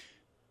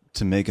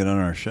 To make it on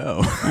our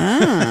show.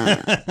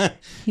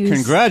 He was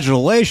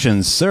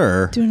Congratulations,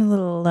 sir. doing a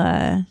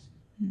little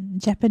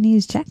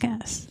Japanese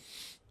jackass.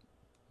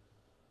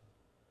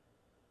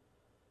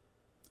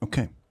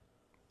 Okay.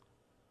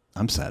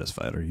 I'm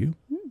satisfied. Are you?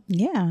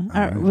 Yeah.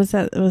 right. Was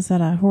that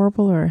a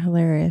horrible or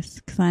hilarious?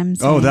 Because I'm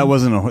saying, Oh, that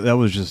wasn't that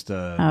was just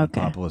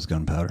okay. Nipopolis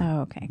gunpowder.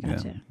 Oh, okay,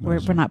 gotcha. Yeah, we're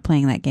not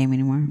playing that game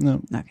anymore.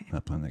 No. Okay.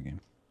 Not playing that game.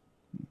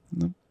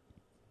 Nope.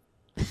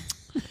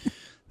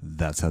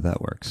 That's how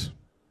that works.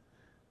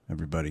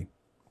 Everybody.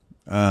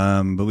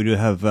 But we do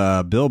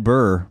have Bill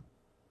Burr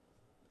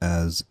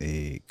as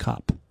a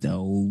cop.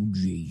 Oh,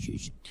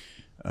 Jesus.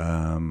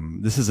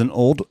 This is an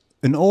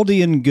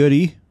oldie and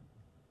goodie.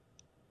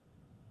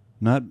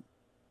 Not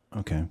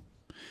okay.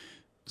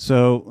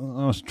 So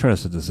I'll try to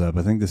set this up.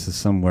 I think this is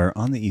somewhere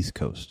on the East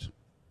Coast,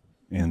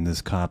 and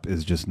this cop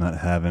is just not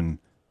having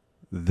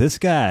this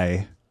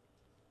guy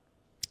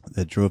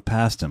that drove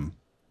past him,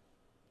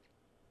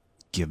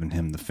 giving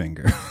him the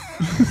finger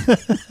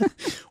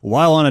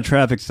while on a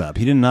traffic stop.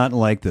 He did not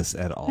like this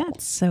at all.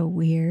 That's so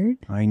weird.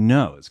 I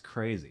know, it's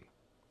crazy.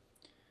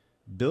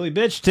 Billy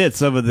Bitch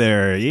Tits over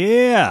there,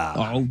 yeah.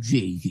 Oh,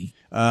 gee.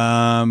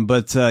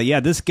 Yeah,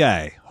 this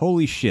guy,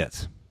 holy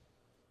shit,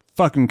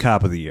 fucking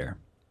cop of the year.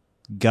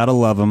 Gotta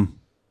love him.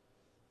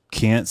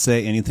 Can't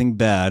say anything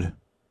bad,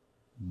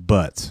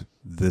 but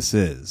this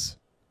is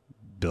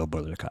Bill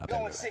Burr, the cop.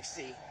 Going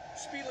 60.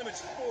 Speed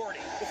limit's 40.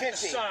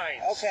 50.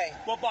 Signs. Okay.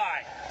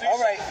 Bye-bye. Do All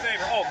yourself right. a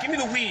favor. Oh, give me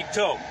the weed,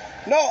 too.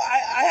 No,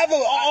 I have a.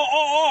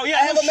 Yeah,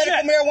 I have no a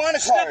medical shit. marijuana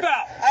card. Step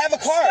out. I have a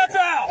card. Step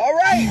out. All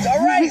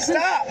right,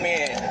 stop,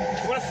 man.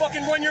 You want to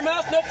fucking run your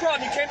mouth? No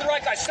problem. You came to the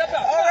right guy. Step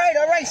out.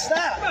 All right,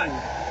 stop. Come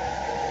on.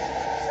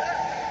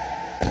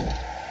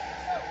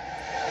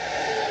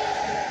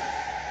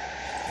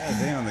 God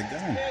damn, the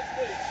gun. Hands,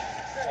 please.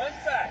 Front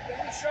back.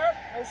 Anything sharp?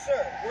 No, sir.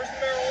 Where's the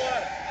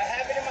marijuana? I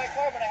have it in my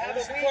car, but I have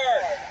Where's a the weed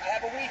card? card. I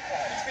have a weed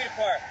card. 6 feet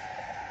apart.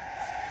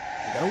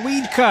 Got a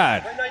weed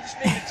card. Right now, you're just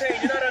being detained.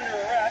 You're not under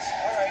arrest.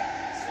 All right.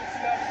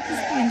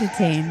 Just being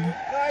detained. No,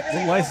 I really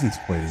What license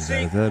plate is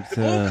See, that? Is the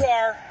blue that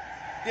car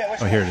Yeah,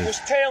 which oh, here one? it is.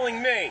 was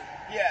tailing me.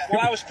 Yeah.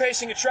 While I was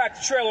pacing a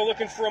tractor-trailer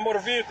looking for a motor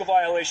vehicle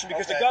violation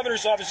because the Okay.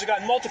 governor's office has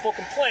gotten multiple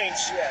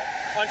complaints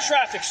Yeah. on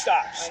traffic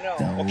stops. I know.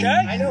 Okay?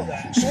 I know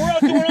that. So we're out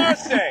doing our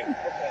thing.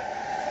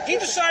 Okay. He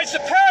decides to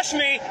pass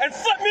me and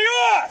flip me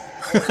off.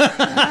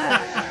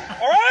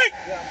 All right?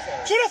 Yeah, I'm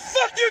sorry. So who the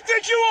fuck do you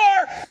think you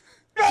are?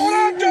 Know what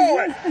I'm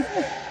doing?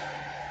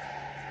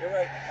 You're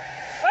right.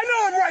 I know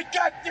I'm right,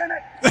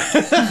 goddammit.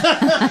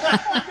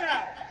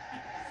 Now,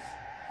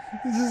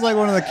 This is like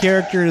one of the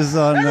characters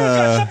on everyone's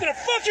got something to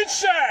fucking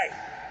say.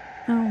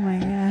 Oh my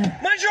god.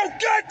 Mind your own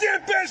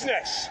goddamn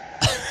business.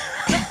 The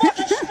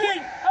fucking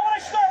speed. How would I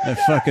start with that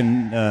that?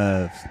 fucking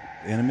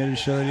animated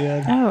show that you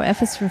had. Oh,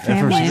 F is for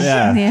family.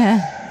 yeah.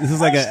 Yeah. This is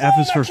like I an stole F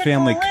is that for shit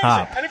family a reason.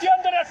 cop. And if you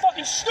hadn't done that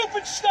fucking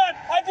stupid stunt,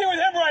 I'd be with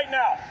him right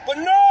now. But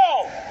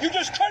no, you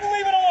just couldn't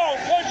leave it alone,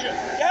 could you?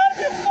 You had to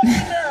be a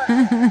fucking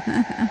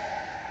American.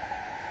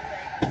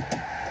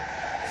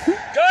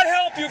 God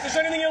help you if there's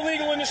anything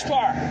illegal in this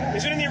car.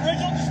 Is it in the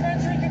original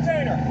dispensary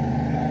container?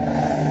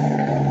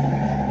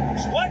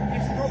 What?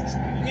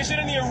 Is it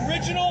in the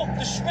original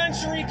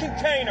dispensary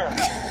container?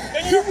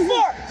 Then you're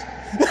fucked.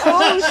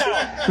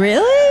 Oh,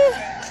 Really?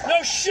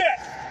 no shit.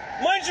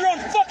 Mind your own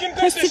fucking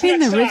Has business to be in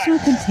the next original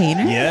time.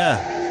 container?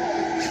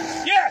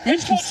 Yeah, Yeah.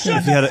 it's called Interesting.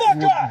 shut If you had the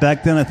fuck up.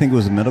 back then, I think it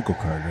was a medical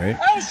card, right?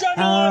 I was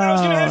driving along and I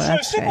was going to Oh, have a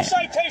that's simple right.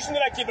 citation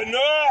that I give, but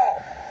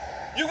no.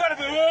 You got to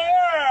be,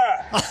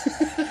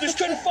 you just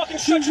couldn't fucking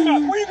shut your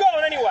mouth. Where you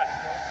going anyway?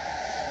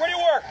 Where do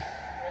you work?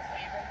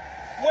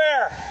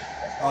 Where?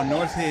 Oh,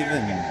 North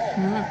Haven.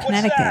 Oh, What's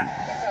Connecticut.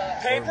 that?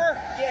 Paper?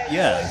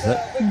 Yeah, is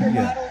that? liquor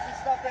Yeah. bottles and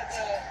stuff that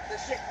the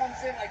shit comes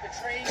in, like the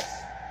trays.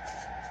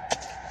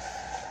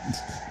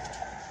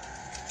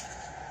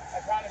 I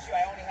promise you,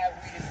 I only have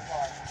weed in the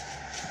car.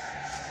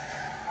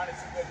 Honest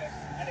to goodness.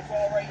 And it's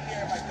all right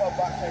here in my glove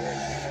box right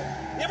here.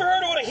 You ever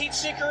heard of what a heat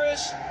seeker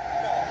is?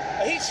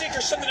 A heat seeker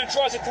is something that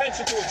draws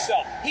attention to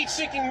itself.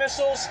 Heat-seeking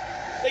missiles,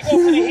 they go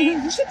for the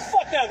heat. Sit the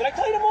fuck down. Did I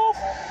tell you to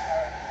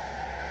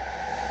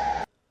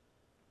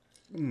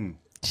move?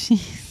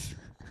 Jeez.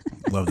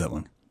 Love that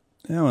one.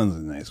 That one's a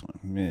nice one.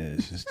 Yeah,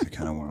 it's just to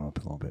kind of warm up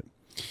a little bit.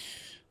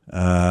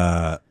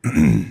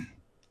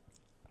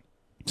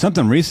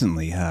 Something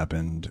recently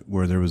happened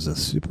where there was a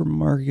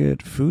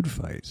supermarket food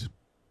fight.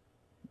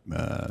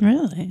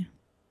 Really?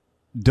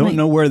 Don't Like-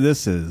 know where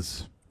this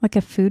is. Like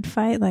a food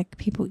fight? Like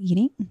people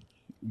eating?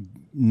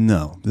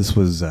 No, this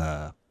was.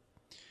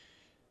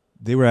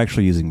 They were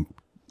actually using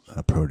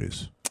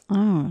produce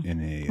Oh.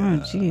 in a Oh,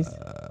 jeez.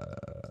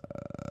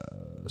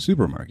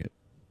 supermarket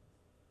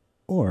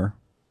or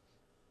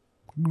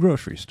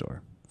grocery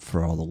store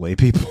for all the lay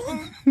people.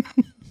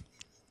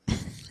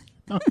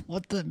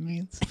 What that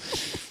means?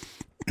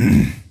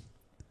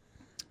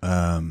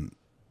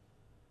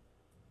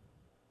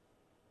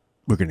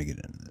 We're gonna get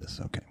into this.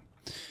 Okay,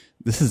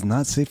 this is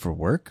not safe for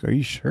work. Are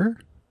you sure?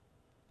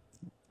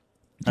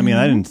 I mean,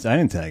 I didn't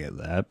tag it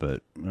that,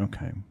 but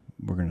okay,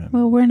 we're gonna.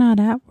 Well, we're not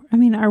at. I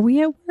mean, are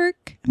we at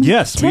work? I mean,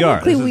 Yes, we are.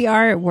 Technically, This is- we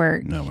are at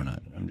work. No, we're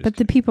not. I'm just But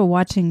the people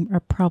watching are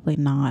probably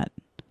not.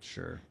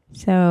 sure.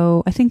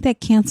 So I think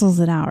that cancels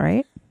it out,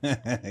 right?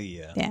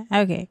 Yeah. Yeah.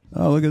 Okay.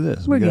 Oh, look at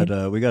this. We're we got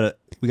good.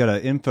 we got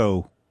a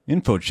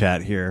info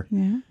chat here.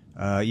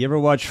 Yeah. You ever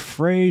watch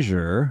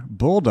Frasier?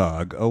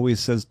 Bulldog always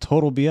says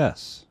total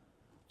BS.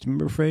 Do you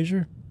remember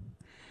Frasier?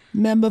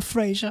 Remember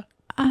Frasier?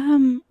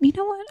 You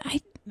know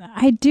what?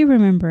 I do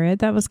remember it.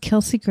 That was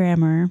Kelsey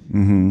Grammer.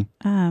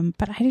 Mm-hmm.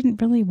 But I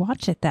didn't really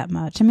watch it that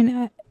much. I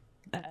mean,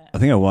 I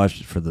think I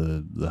watched it for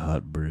the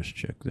hot British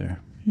chick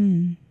there.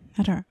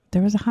 I don't.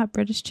 There was a hot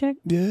British chick.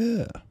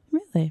 Yeah.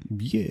 Really?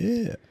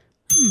 Yeah.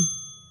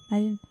 I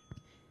didn't.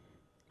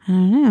 I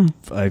don't know.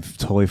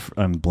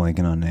 I'm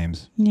blanking on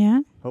names.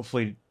 Yeah.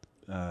 Hopefully,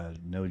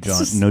 no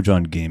is-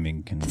 John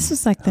Gaming can. This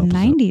was like the help us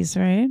out. 90s,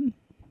 right?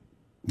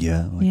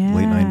 Yeah, like Yeah,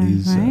 late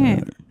 90s,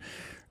 right.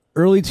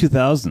 early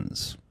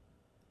 2000s.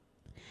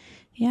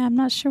 Yeah, I'm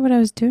not sure what I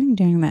was doing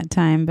during that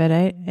time, but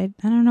I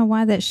don't know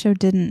why that show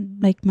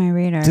didn't make my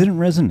radar. Didn't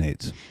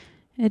resonate.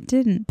 It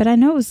didn't, but I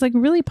know it was like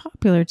really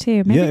popular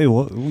too. Maybe, It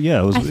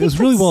was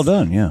really well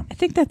done. Yeah, I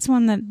think that's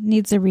one that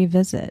needs a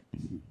revisit.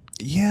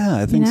 Yeah,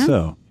 I think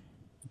so.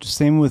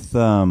 Same with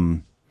I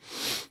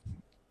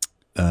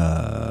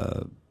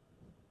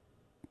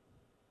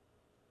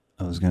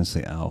was gonna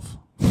say Alf.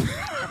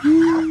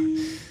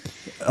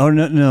 Oh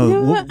no! You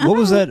know what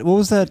was that? What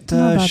was that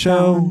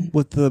show that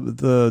with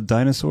the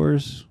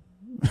dinosaurs?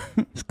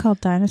 It's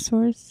called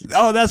Dinosaurs.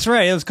 Oh, that's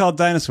right. It was called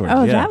Dinosaurs.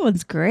 Oh, yeah. that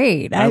one's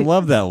great. I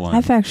love that one.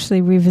 I've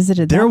actually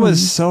revisited that. There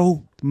was one.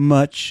 so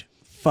much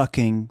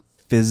fucking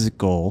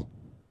physical,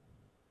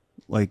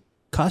 like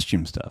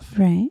costume stuff.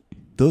 Right.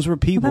 Those were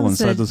people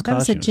inside those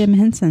costumes. That was a Jim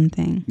Henson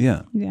thing.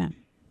 Yeah. Yeah.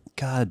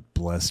 God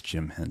bless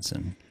Jim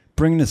Henson.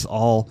 Bringing us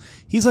all.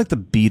 He's like the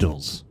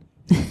Beatles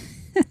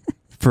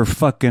for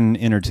fucking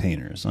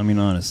entertainers. I mean,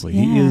 honestly,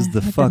 he is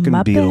the fucking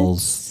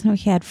Beatles. We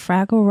had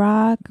Fraggle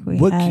Rock.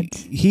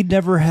 He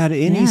never had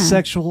any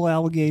sexual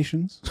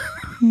allegations.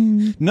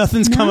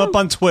 Nothing's come up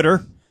on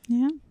Twitter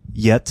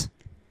yet.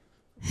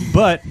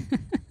 But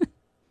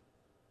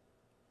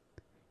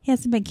he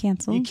hasn't been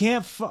canceled. You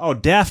can't.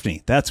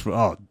 Daphne.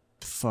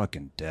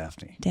 Fucking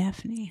Daphne.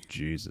 Daphne.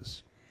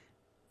 Jesus.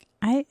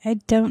 I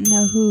don't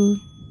know who.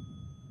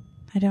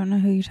 I don't know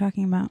who you're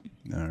talking about.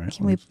 All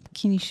right.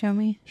 Can you show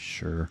me?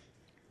 Sure.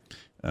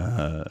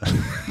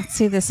 Let's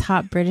see this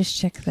hot British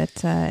chick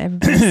that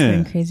everybody's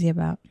going crazy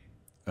about.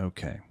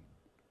 Okay.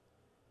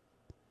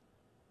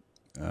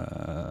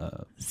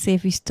 See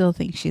if you still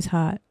think she's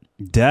hot.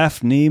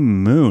 Daphne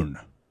Moon.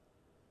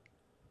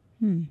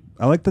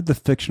 I like that the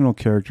fictional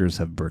characters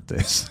have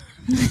birthdays.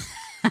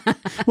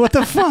 What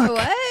the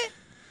fuck?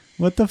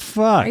 What the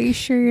fuck? Are you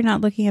sure you're not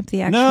looking up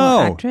the actual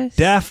actress?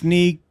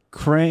 Daphne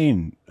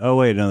Crane. Oh,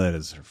 wait. No, that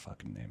is her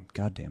fucking name.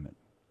 God damn it.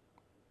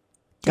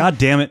 God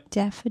damn it.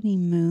 Daphne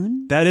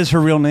Moon? That is her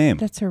real name.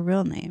 That's her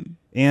real name.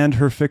 And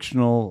her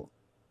fictional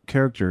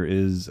character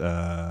is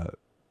her.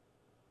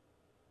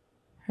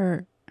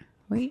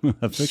 Wait.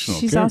 a fictional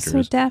She's character.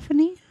 also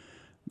Daphne?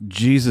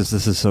 Jesus,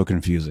 this is so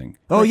confusing.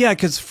 Oh, yeah,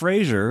 because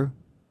Frasier,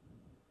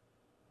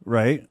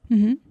 right?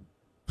 Mm-hmm.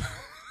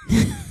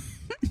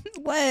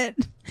 What?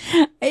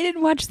 I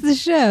didn't watch the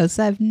show,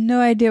 so I have no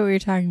idea what you're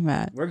talking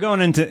about. We're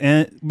going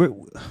into...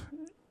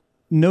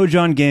 No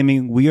John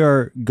Gaming, we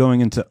are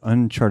going into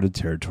uncharted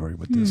territory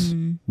with this.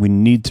 We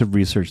need to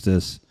research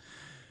this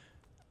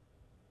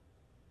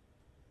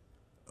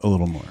a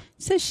little more.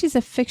 It says she's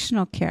a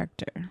fictional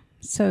character.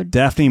 So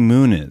Daphne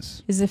Moon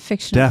is a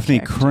fictional Daphne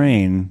character.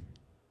 Crane.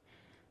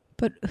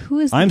 But who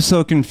is... I'm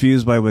so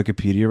confused by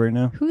Wikipedia right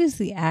now. Who is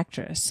the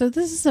actress? So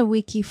this is a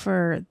wiki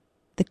for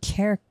the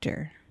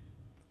character.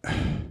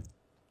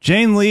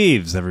 Jane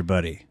Leaves,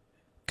 everybody.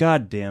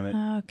 God damn it.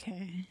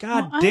 Okay.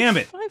 God damn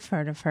it. I've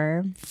heard of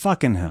her.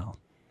 Fucking hell.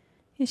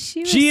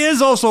 She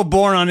is also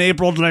born on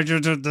April... So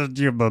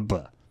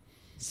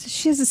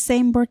she has the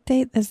same birth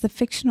date as the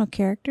fictional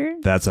character?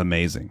 That's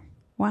amazing.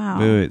 Wow.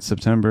 Wait,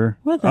 September?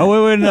 What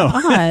wait, no.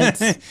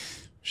 Odds.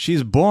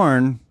 She's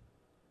born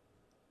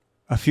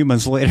a few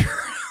months later.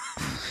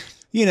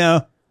 You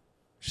know,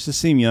 just to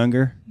seem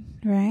younger.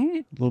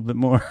 Right? A little bit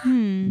more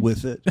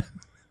with it.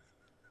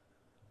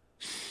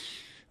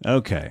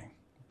 Okay.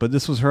 But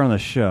this was her on the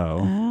show.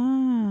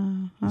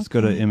 Oh, okay. Let's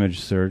go to image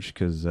search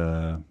because,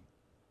 well,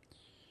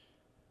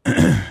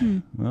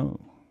 you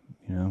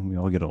know, we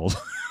all get old.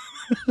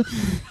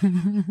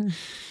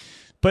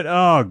 But,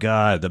 oh,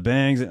 God, the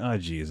bangs. Oh,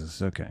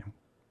 Jesus. Okay.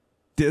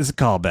 This is a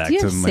callback Do you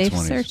to have my safe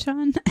 20s. search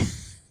on?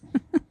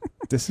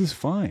 This is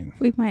fine.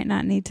 We might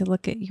not need to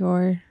look at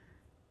your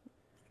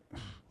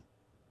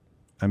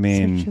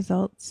search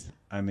results.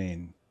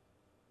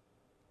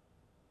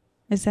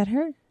 Is that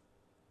her?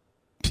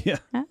 Yeah.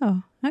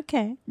 Oh,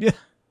 okay. Yeah.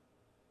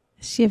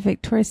 Is she a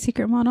Victoria's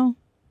Secret model?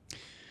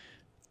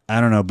 I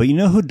don't know, but you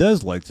know who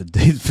does like to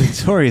date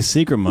Victoria's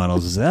Secret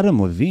models is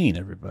Adam Levine,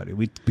 everybody.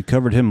 We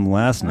covered him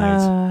last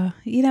night.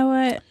 You know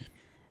what?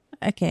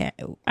 Okay,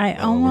 I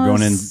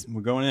almost...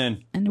 We're going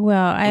in. And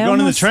well, I We're going in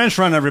the almost trench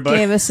run, everybody.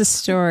 gave us a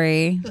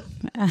story.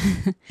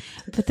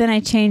 But then I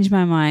changed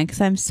my mind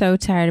because I'm so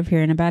tired of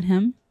hearing about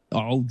him.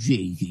 Oh,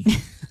 gee.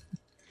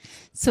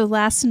 So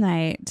last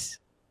night,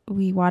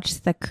 we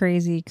watched the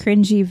crazy,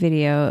 cringy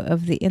video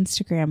of the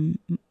Instagram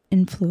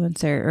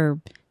influencer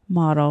or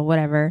model,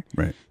 whatever,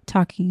 right,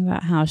 talking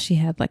about how she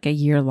had like a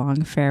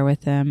year-long affair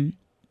with him.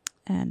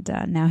 And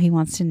now he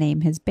wants to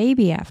name his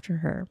baby after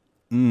her.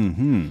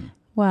 Mm-hmm.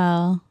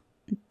 Well,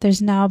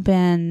 there's now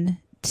been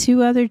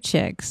two other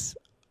chicks,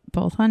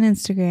 both on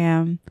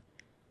Instagram,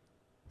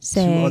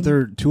 saying...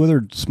 Two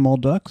other small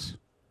ducks?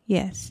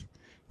 Yes.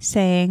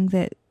 Saying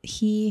that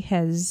he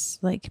has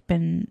like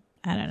been,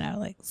 I don't know,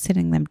 like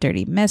sending them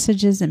dirty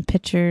messages and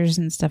pictures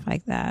and stuff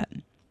like that.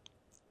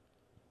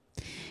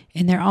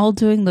 And they're all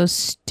doing those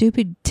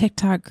stupid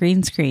TikTok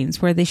green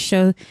screens where they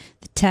show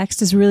the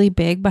text is really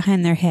big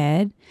behind their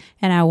head.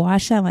 And I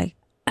watch that, I'm like,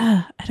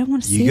 I don't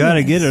want to see You got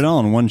to this. get it all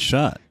in one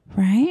shot.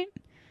 Right?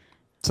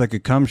 It's like a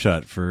cum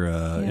shot for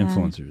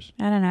influencers.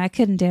 I don't know. I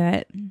couldn't do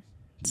it.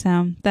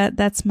 So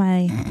that's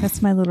my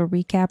little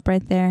recap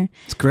right there.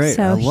 It's great.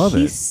 So I love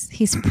it.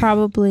 He's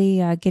probably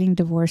getting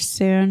divorced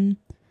soon.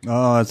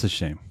 Oh, that's a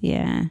shame.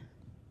 Yeah.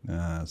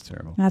 That's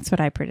terrible. That's what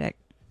I predict.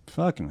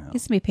 Fucking hell.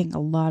 He's going to be paying a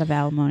lot of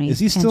alimony. Is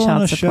he still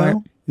on a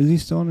show? Is he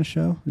still on a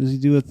show? Does he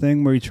do a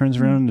thing where he turns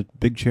around in a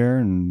big chair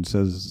and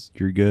says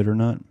you're good or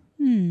not?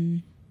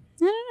 I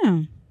don't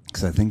know.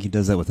 Because I think he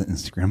does that with an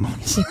Instagram model.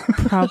 He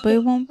probably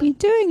won't be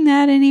doing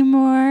that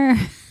anymore.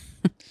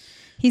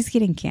 He's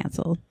getting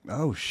canceled.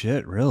 Oh,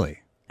 shit, really?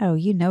 Oh,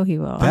 you know he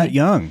will. That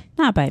young?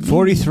 Not by me.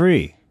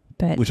 43.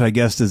 But which I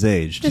guessed his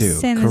age, just too.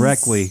 saying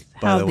Correctly,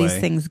 by the way. how these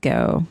things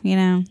go, you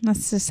know?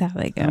 That's just how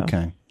they go.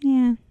 Okay.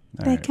 Yeah.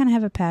 All they right. kind of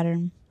have a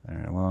pattern. All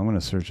right, well, I'm going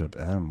to search up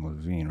Adam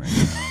Levine right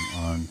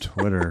now on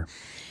Twitter.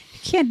 You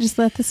can't just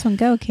let this one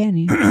go, can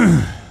you?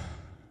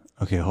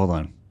 Okay, hold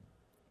on.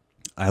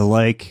 I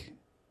like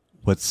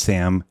what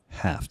Sam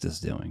Haft is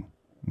doing.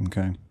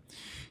 Okay.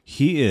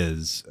 He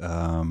is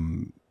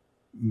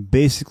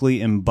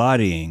basically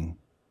embodying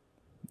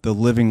the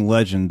living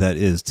legend that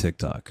is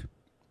TikTok.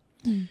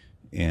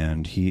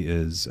 And he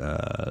is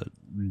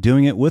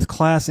doing it with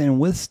class and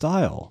with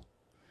style.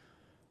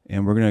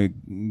 And we're going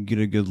to get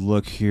a good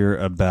look here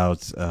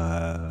about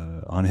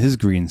on his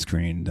green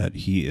screen that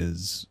he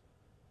is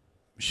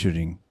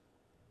shooting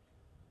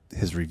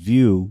his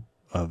review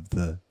of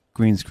the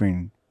green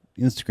screen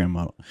Instagram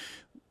model.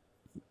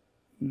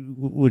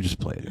 We'll just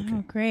play it. Okay?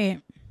 Oh,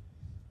 great.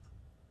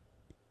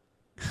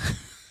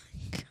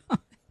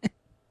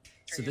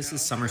 So this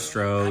is Summer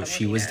Stroh.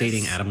 She was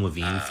dating Adam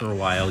Levine for a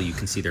while. You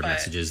can see their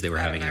messages. They were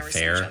having an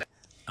affair.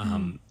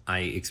 I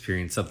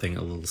experienced something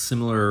a little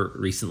similar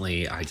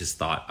recently. I just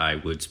thought I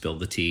would spill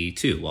the tea,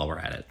 too, while we're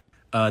at it.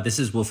 This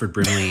is Wilford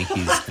Brimley.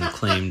 He's an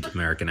acclaimed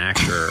American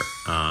actor.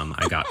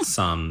 I got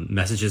some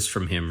messages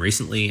from him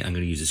recently. I'm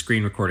going to use a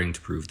screen recording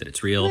to prove that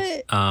it's real.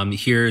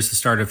 Here's the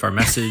start of our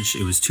message.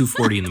 It was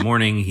 2:40 in the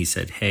morning. He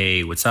said,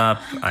 "Hey, what's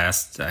up?" I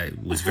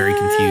was very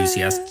confused.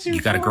 He asked, "You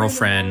got a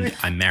girlfriend?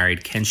 I'm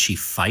married. Can she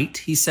fight?"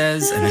 He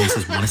says. And then he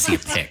says, "Want to see a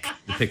pic?"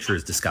 The picture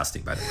is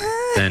disgusting, by the way.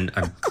 Then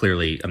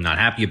I'm not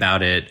happy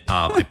about it.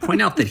 I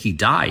point out that he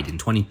died in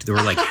there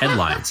were like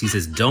headlines. He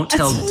says, "Don't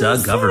tell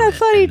Doug government."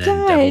 And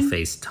then devil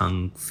face,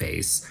 tongue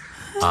face.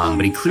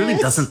 But he clearly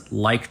doesn't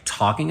like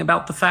talking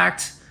about the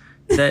fact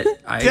that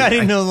I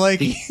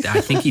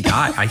think he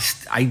died.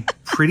 I'm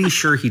pretty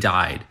sure he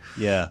died.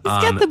 Yeah. He's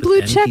got the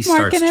blue check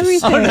mark and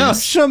everything. Oh no,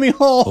 show me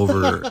whole.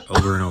 over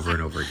and over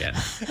and over again.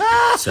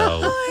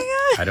 So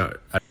I don't.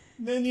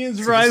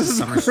 Minions So Rise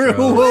Summer of Gru.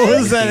 Stroh. What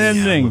was that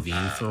Dating Adam ending?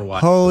 Levine for a while.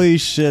 Holy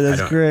shit,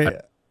 that's great.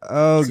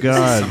 Oh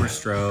god. Summer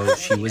Stroh.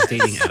 She was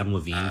dating Adam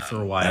Levine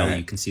for a while.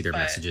 You can see their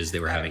messages. They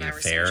were having an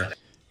affair.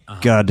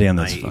 God damn,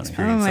 that's funny.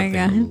 Oh my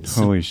god.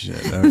 Holy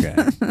shit.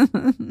 Okay.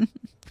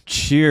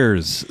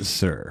 Cheers,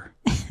 sir.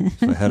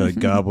 If I had a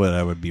goblet,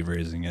 I would be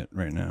raising it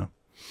right now.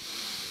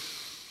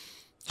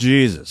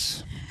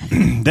 Jesus.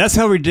 That's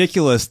how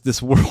ridiculous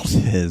this world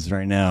is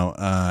right now.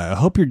 I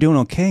hope you're doing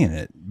okay in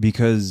it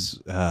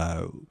because,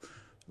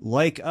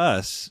 like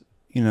us,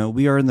 you know,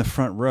 we are in the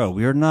front row.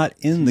 We are not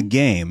in the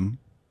game.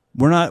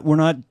 We're not We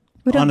on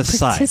don't a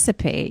side.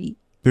 participate.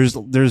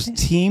 There's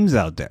teams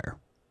out there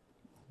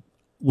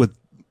with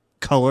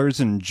colors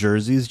and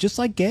jerseys, just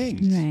like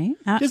gangs.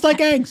 Right. Just like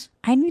gangs.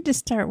 I need to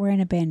start wearing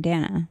a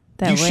bandana.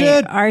 That You way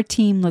should. our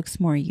team looks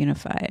more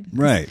unified.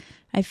 Right.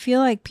 I feel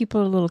like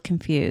people are a little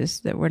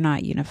confused that we're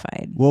not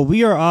unified. Well,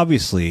 we are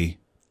obviously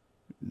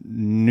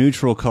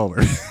neutral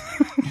color.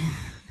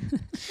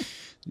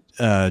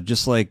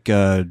 Just like,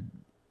 you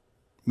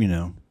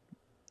know,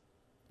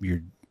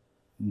 you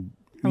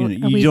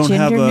don't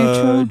have a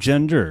neutral?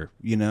 gender,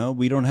 you know,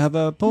 we don't have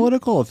a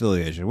political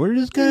affiliation. We're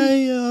just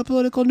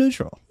political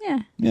neutral. Yeah.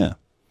 Yeah.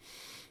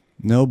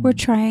 No, We're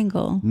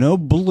triangle. no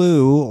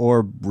blue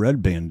or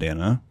red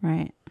bandana.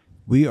 Right.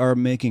 We are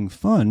making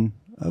fun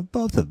of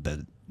both of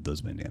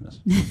those bandanas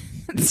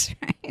That's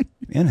right.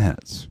 and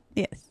hats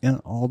Yes. and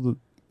all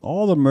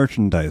the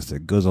merchandise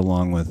that goes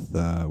along with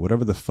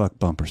whatever the fuck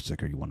bumper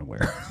sticker you want to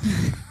wear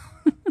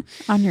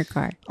On your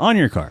car. on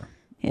your car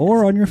Yes.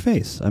 or on your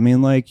face. I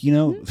mean, like, you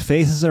know,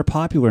 faces are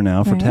popular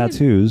now for Right.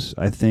 tattoos.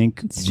 I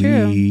think It's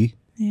true. we,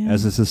 Yeah.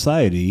 as a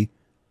society,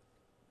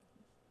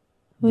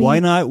 Well, why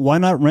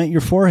not rent your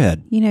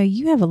forehead? You know,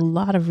 you have a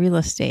lot of real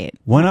estate.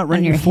 Why not on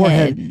rent your your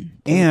forehead? head.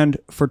 And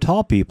for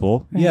tall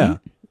people, Right. yeah,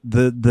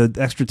 the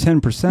extra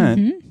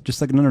 10%, just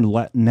like another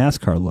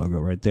NASCAR logo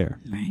right there.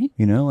 Right.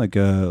 You know, like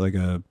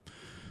a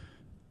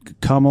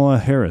Kamala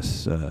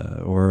Harris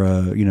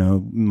or you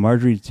know,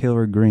 Marjorie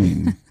Taylor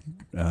Greene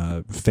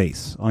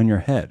face on your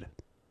head.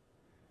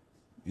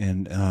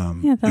 And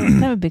Yeah,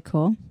 that would be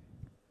cool.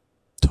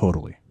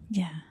 totally.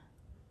 Yeah.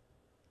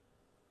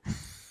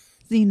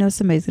 So you know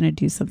somebody's going to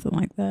do something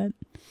like that.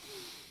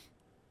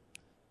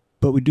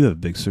 But we do have a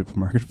big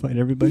supermarket fight,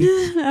 everybody.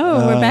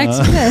 Oh, we're back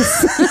to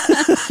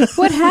this.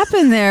 What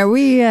happened there?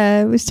 We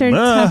started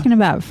talking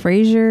about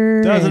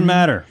Frasier. Doesn't and-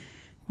 matter.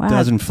 Wow,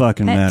 Doesn't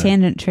fucking that matter.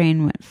 tangent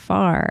train went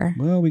far.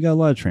 Well, we got a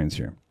lot of trains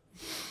here.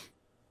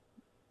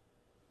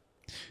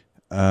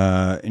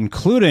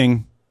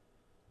 including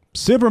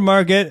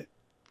supermarket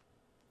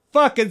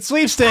fucking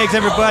sweepstakes,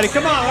 everybody.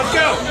 Come on, let's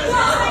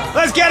go.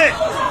 Let's get it.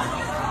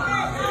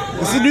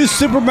 This is the new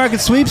supermarket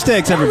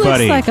sweepstakes,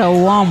 everybody. Looks like a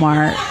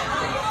Walmart.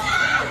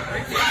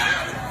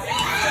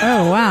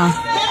 Oh, wow.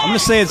 I'm going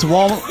to say it's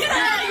Walmart.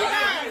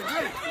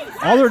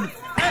 All their...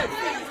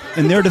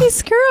 In their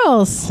These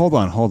girls. Hold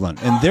on.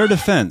 In their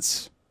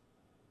defense,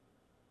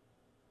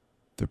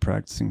 they're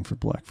practicing for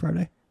Black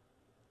Friday.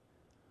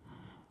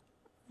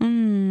 No.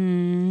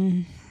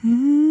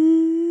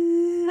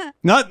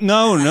 No. I don't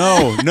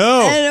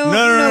know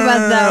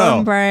about that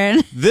one,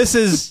 Brian. This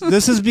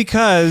is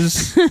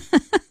because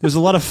there's a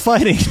lot of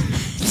fighting.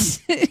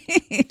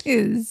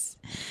 Jeez.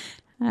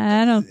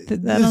 I don't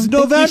think It's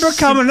November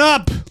coming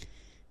up.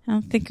 I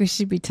don't think we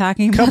should be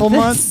talking about Couple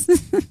this.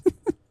 months.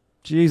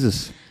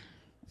 Jesus.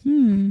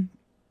 Okay.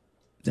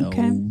 Oh,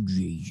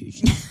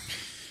 Jesus.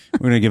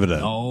 We're gonna give it a.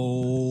 Oh,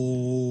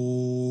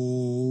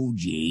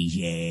 Jesus.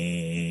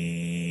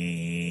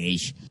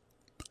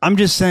 I'm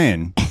just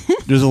saying,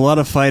 there's a lot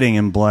of fighting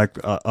in Black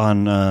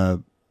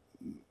on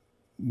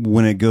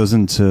when it goes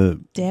into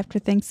Day after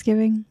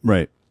Thanksgiving.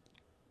 right.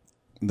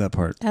 That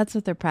part. That's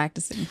what they're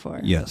practicing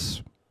for.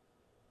 Yes.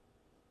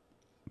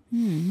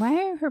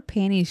 Why are her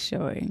panties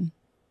showing?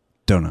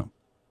 Don't know.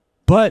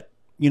 But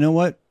you know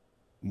what?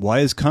 Why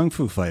is Kung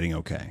Fu fighting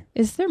okay?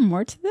 Is there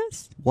more to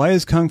this? Why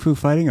is Kung Fu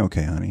fighting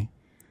okay, honey?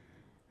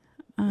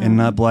 And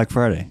not Black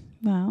Friday?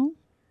 Well,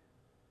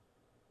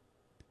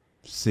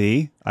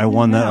 See? I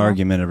won that know.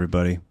 argument,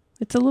 everybody.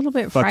 it's a little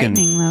bit Fucking-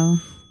 frightening, though.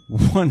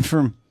 One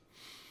from...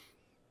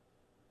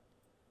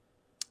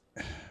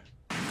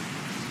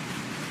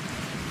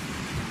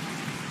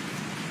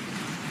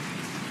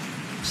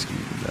 Just gonna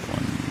do that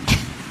one.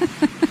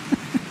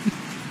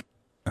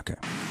 Okay.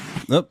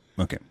 Oh,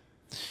 okay.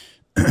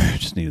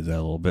 Just needed that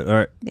a little bit. All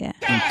right. Yeah.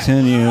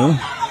 Continue.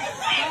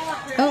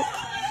 Oh,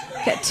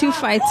 got two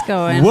fights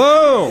going.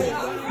 Whoa!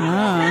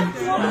 Wow.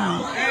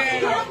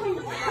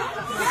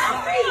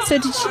 So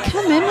did she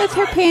come in with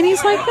her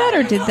panties like that,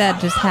 or did that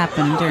just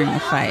happen during the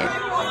fight?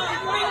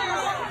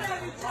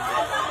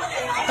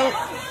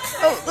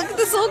 Oh, look at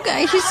this old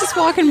guy. He's just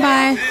walking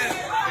by.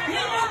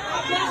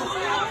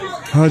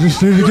 I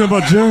just need to get my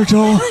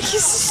Geritol. Look,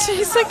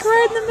 he's like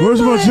right in the middle.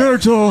 Where's my of it.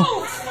 Geritol?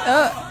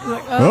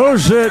 Oh,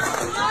 shit.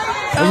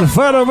 There's a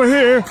fight over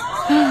here.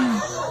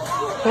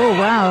 Oh,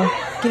 wow.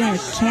 Getting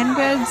his canned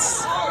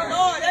goods.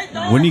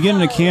 When you get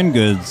into canned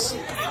goods,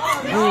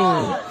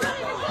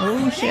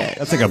 Oh, shit.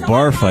 that's like a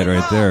bar fight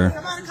right there.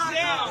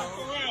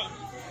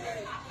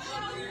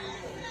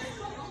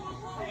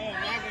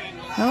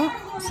 Oh,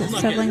 is it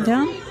settling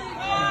down?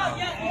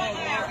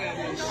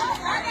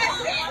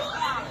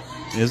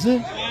 Is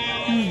it?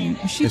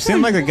 She's It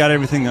seemed like they got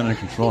everything under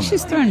control now.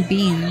 she's throwing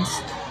beans.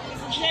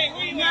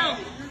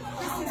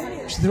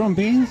 She's throwing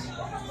beans?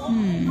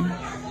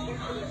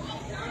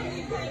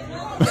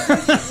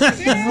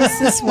 What's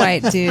this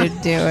white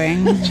dude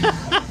doing?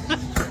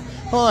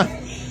 Hold on.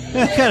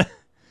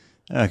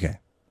 Okay.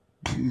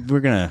 We're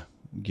gonna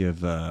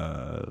give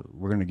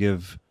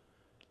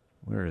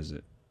where is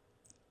it?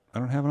 I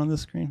don't have it on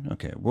this screen.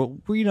 Okay. Well,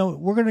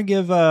 we're gonna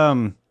give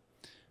No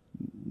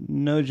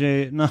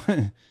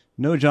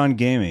John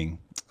Gaming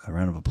a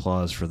round of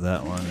applause for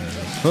that one.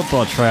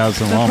 Football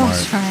tryouts in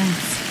Walmart.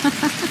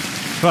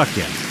 Fuck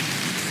yeah.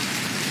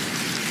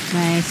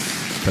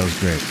 Nice. That was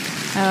great.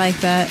 I like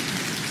that.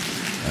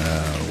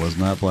 It was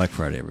not Black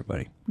Friday,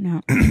 everybody.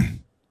 No.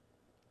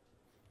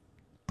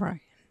 Brian.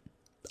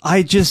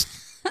 I just,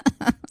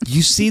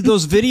 you see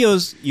those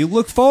videos, you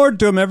look forward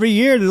to them every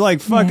year. They're like,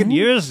 fucking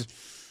years.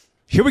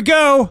 Here we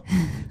go.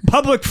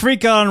 Public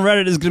freak out on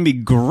Reddit is going to be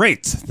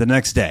great the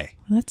next day.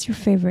 Well, that's your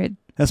favorite.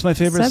 That's my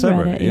favorite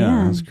Subreddit, subreddit.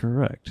 Yeah, yeah. that's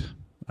correct.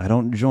 I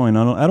don't join.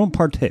 I don't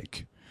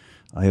partake.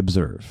 I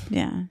observe.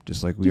 Yeah.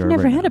 Just like we You've are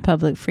never right had now. a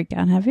public freak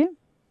out, have you?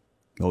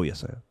 Oh,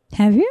 yes, I have.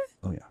 Have you?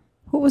 Oh, yeah.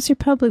 What was your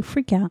public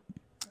freak out?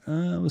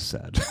 It was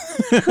sad.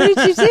 What did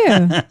you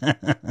do?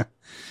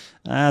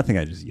 I think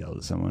I just yelled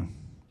at someone.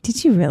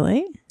 Did you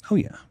really? Oh,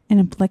 yeah.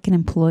 Like an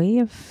employee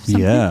of something?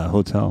 Yeah,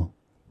 hotel.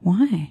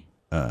 Why?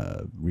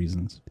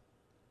 Reasons.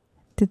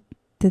 Did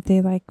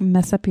they like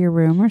mess up your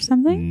room or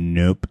something?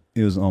 Nope.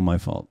 It was all my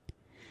fault.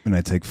 And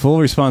I take full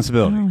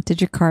responsibility. Oh,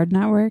 did your card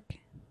not work?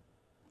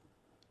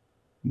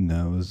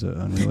 No, it was an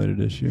unrelated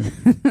issue.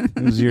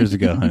 It was years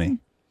ago, honey.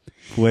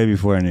 Way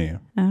before I knew you.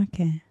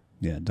 Okay.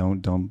 Yeah,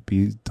 don't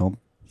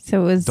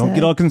So it was.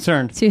 get all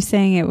concerned. So you're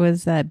saying it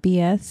was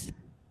BS?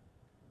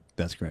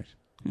 That's correct.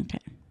 Okay.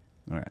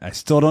 All right. I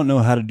still don't know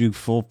how to do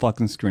full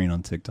fucking screen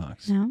on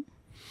TikToks. No.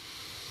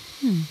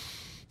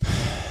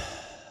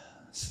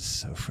 This is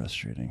so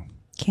frustrating.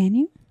 Can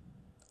you?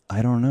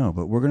 I don't know,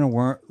 but we're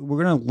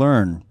gonna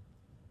learn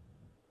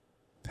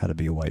how to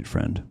be a white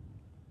friend.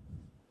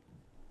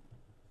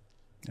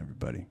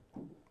 Everybody,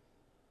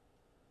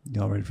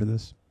 y'all ready for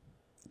this?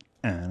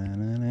 I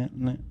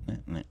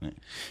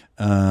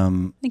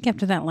think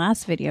after that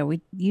last video,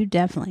 you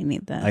definitely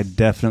need this. I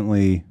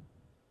definitely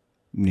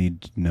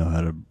need to know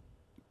how to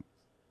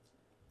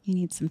You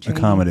need some training.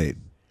 accommodate.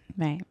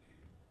 Right.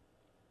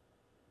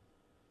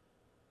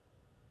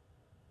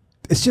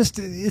 It's just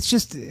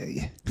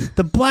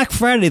the Black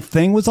Friday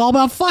thing was all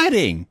about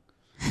fighting.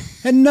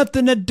 Had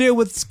nothing to do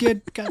with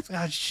skin.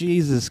 God,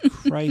 Jesus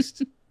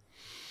Christ.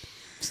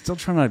 Still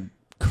trying to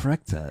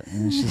correct that.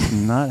 And it's just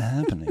not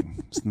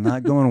happening. It's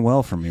not going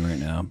well for me right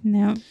now.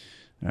 No.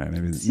 All right,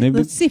 maybe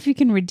Let's see if you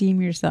can redeem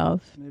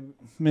yourself.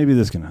 Maybe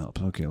this can help.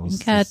 Okay, let's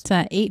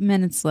got 8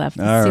 minutes left.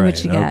 Let's all see right.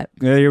 what you got.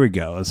 Yeah, here we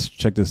go. Let's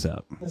check this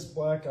out. This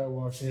black guy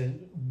walks in.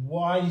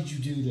 Why did you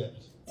do that?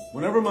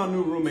 Whenever my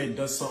new roommate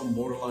does something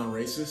borderline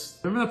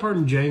racist, Remember that part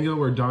in Django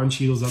where Don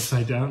Cheadle's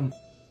upside down?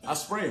 I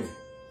spray him.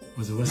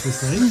 Was it Wesley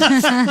Snipes?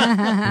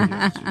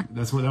 That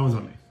one's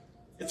on me.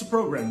 It's a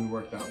program we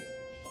worked out.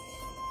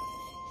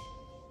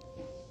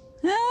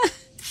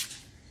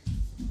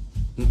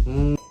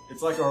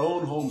 It's like our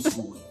own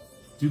homeschooling.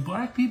 Do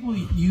black people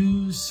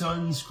use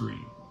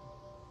sunscreen?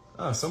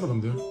 Some of them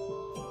do.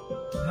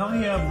 Hell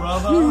yeah,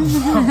 brother.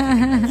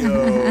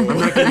 Yo. I'm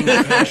not getting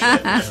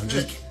passionate. I'm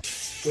just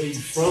where you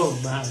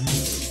from, man.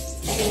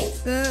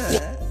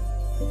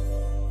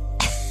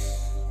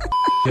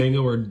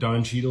 Django or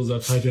Don Cheadle's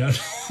upside down.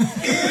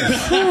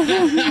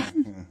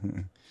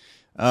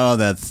 Oh,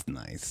 that's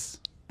nice.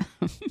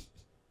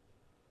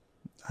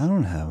 I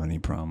don't have any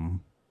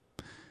problem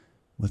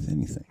with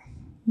anything.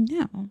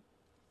 No,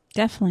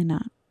 definitely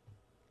not.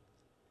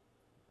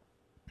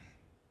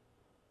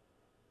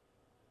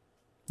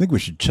 I think we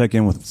should check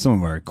in with some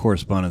of our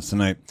correspondents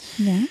tonight.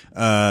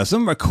 Yeah.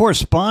 Some of our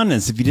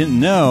correspondents, if you didn't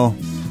know,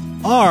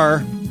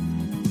 are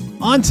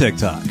on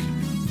TikTok.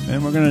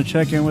 And we're going to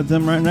check in with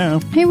them right now.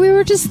 Hey, we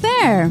were just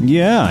there.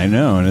 Yeah, I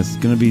know. And it's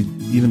going to be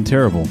even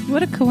terrible.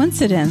 What a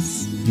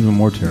coincidence. Even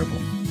more terrible.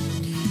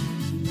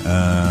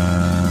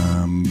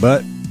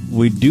 But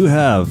we do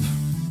have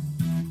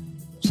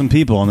some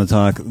people on the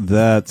talk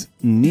that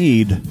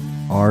need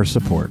our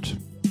support.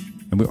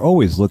 And we're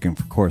always looking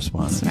for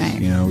correspondence. That's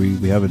right. You know,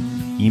 we have an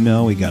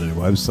email, we got a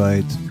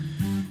website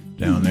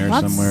down there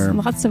somewhere.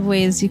 Lots of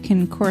ways you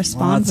can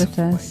correspond with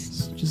us.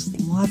 Ways. Just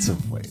lots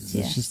of ways.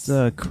 Yes. It's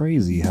just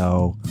crazy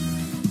how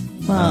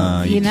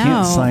Well, you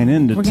can't sign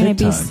in to we're going to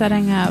be TikTok.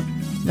 setting up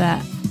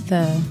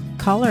the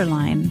caller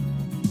line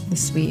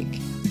this week,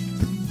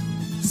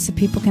 so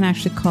people can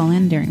actually call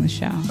in during the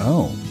show.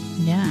 Oh,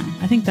 Yeah,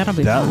 I think that'll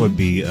be that fun. would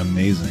be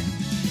amazing.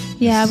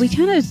 Yeah, we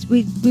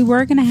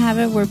were going to have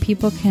it where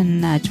people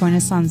can join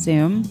us on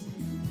Zoom,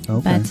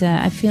 Okay. but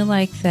I feel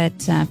like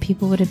that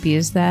people would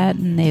abuse that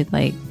and they'd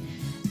like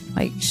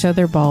show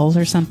their balls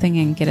or something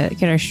and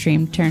get our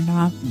stream turned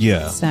off.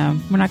 Yeah. So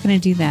we're not going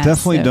to do that.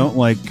 Definitely so- don't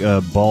like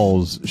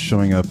balls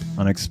showing up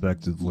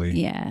unexpectedly.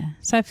 Yeah.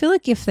 So I feel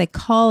like if they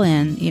call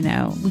in,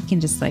 we can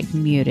just like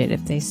mute it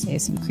if they say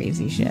some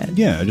crazy shit.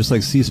 Yeah, just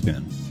like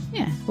C-SPAN.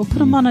 Yeah. We'll put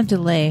them on a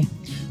delay.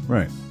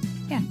 Right.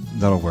 Yeah.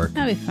 That'll work.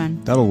 That'll be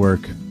fun. That'll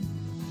work.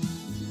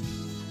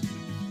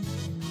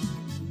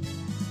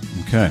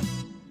 Okay.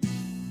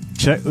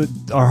 Check.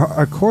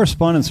 Our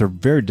correspondents are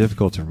very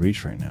difficult to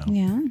reach right now.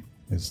 Yeah.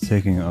 It's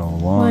taking a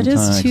long it is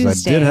time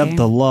because I did Tuesday. have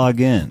to log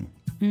in.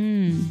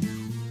 Mm.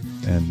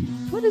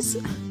 And What is...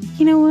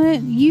 You know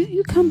what?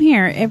 You come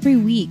here every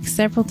week,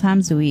 several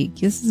times a week.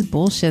 This is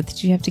bullshit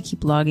that you have to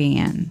keep logging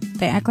in.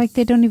 They act like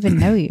they don't even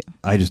know you.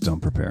 I just don't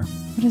prepare.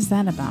 What is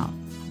that about?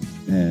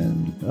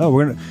 And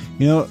we're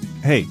gonna,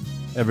 hey,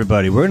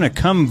 everybody, we're gonna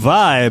come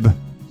vibe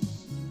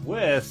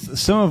with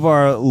some of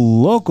our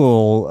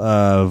local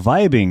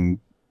vibing,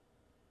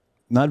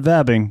 not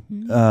vabbing,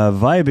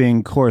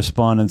 vibing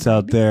correspondents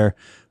out there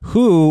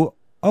who,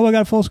 oh, I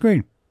got full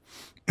screen.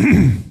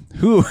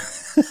 Who,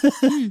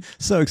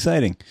 so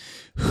exciting.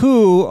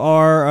 Who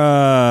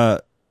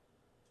are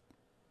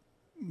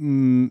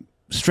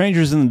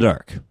strangers in the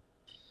dark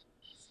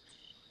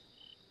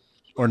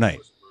or night.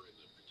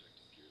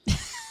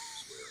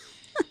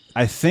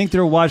 I think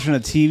they're watching a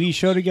TV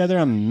show together.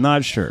 I'm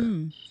not sure.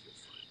 I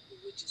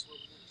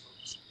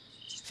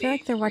feel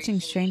like they're watching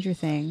Stranger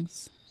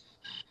Things.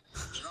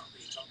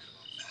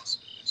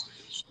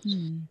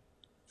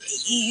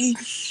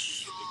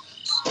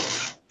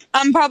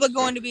 I'm probably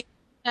going to be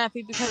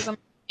happy because I'm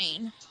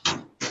mean.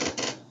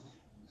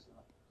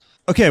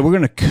 Okay, we're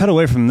going to cut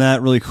away from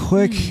that really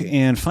quick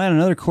and find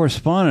another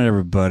correspondent,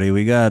 everybody.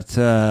 We got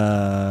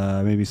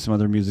maybe some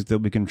other music that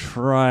we can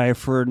try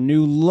for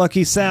new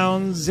lucky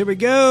sounds. Here we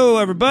go,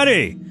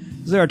 everybody.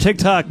 These are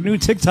our new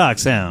TikTok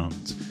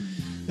sounds.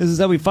 This is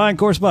how we find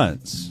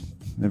correspondence.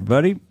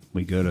 Everybody,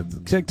 we go to the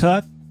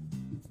TikTok.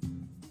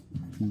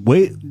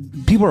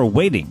 People are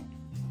waiting.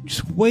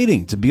 Just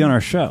waiting to be on our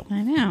show.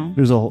 I know.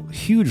 There's a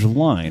huge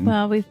line.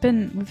 Well, we've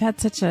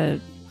had such a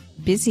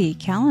busy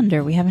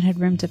calendar. We haven't had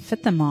room to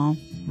fit them all.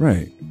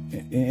 Right.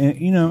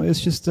 And, it's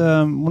just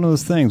one of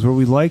those things where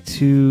we like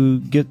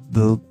to get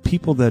the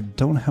people that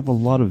don't have a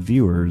lot of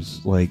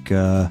viewers, like...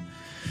 yeah,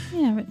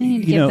 but they need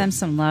to give them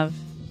some love.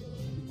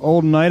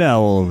 Old Night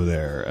Owl over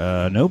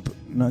there. Nope,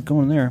 not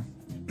going there.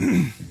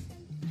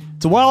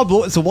 It's a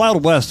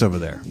wild west over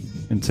there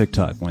in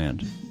TikTok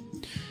land,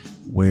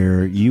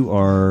 where you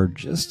are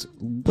just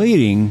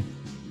waiting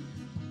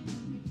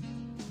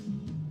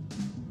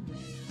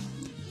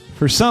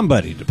for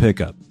somebody to pick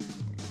up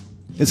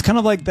It's kind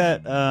of like that.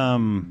 It's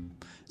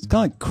kind of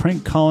like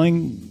crank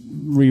calling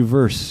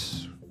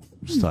reverse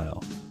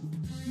style.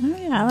 Oh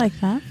yeah, I like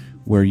that.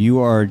 Where you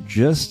are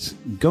just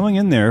going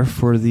in there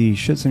for the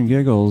shits and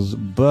giggles,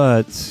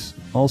 but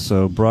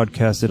also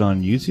broadcast it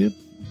on YouTube.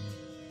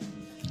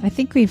 I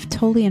think we've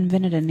totally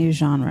invented a new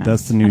genre.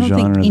 That's the new genre.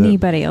 I don't think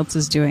anybody else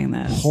is doing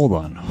this.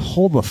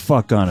 Hold the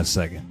fuck on a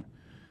second.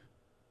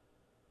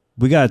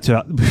 We got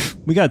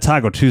a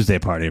Taco Tuesday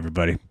party,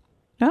 everybody.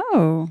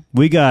 Oh,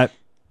 We got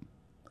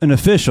an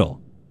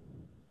official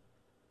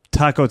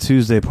Taco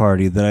Tuesday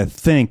party that I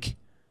think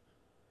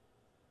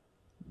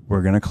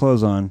we're gonna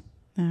close on.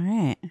 all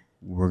right.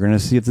 We're gonna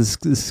see if this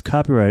is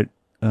copyright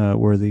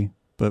worthy,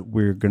 but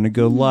we're gonna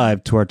go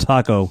live to our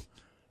Taco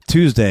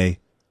Tuesday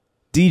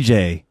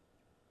DJ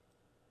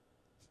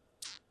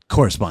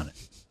correspondent.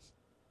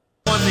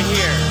 Want to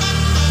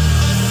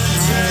hear.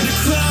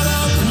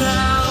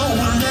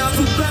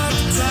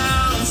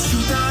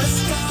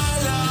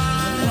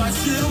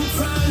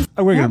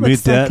 We're gonna mute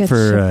looks like that a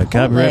for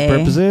copyright Chipotle.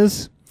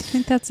 purposes. I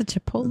think that's a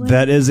Chipotle.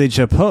 That is a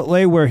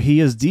Chipotle where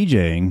he is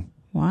DJing.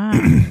 Wow.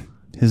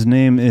 His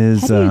name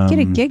is. How do you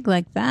get a gig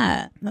like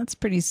that? That's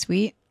pretty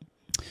sweet.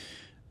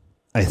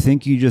 I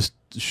think you just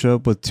show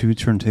up with 2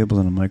 turntables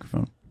and a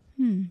microphone.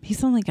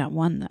 He's only got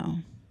one though.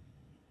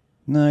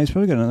 No, he's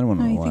probably got another one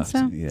Oh, on the you think left.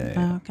 so? Yeah,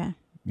 Oh, okay.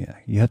 yeah.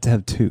 You have to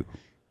have 2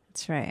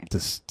 That's right.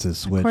 to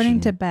switch. According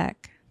and- to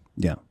Beck,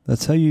 yeah,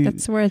 that's how you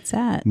that's where it's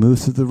at, move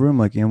through the room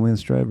like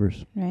ambulance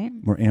drivers right?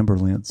 or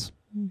ambulance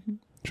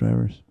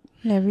drivers.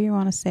 Whatever you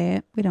want to say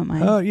it, we don't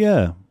mind. Oh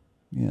yeah,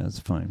 it's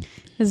fine.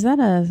 Is that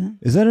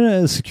Is that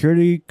a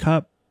security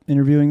cop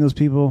interviewing those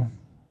people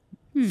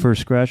for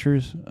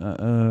scratchers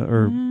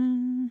or?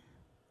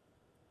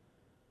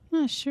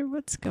 Not sure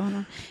what's going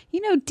on.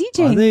 You know, Are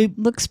DJ they-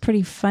 looks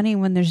pretty funny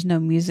when there's no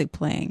music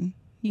playing.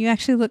 You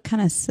actually look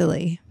kind of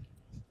silly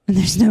when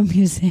there's no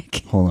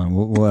music. Hold on,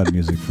 we'll add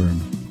music for him.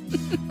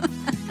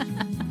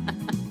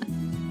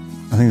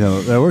 I think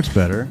that works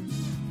better.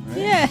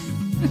 Yeah.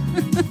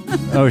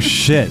 Oh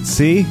shit!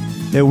 See,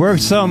 it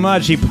worked so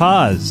much he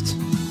paused.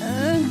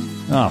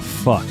 Oh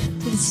fuck! Did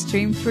the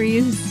stream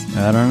freeze?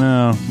 I don't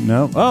know.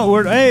 Nope.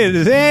 Oh,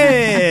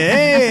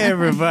 hey,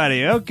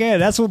 everybody. Okay,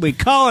 that's what we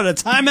call it, a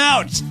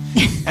timeout.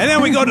 And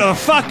then we go to the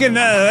fucking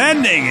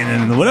ending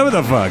and whatever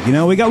the fuck. You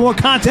know, we got more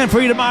content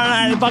for you tomorrow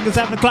night at fucking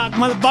 7 o'clock,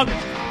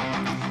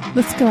 motherfucker.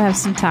 Let's go have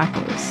some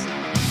tacos.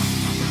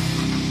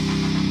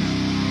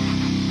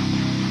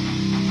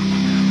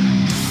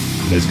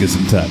 Let's get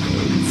some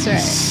tacos. That's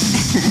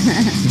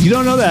right. If you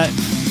don't know that,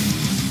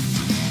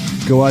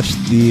 go watch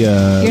the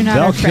You're not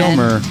Val our friend.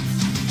 Kilmer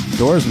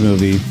Doors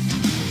movie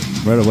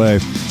right away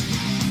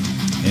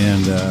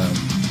and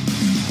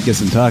get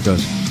some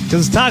tacos.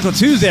 Because it's Taco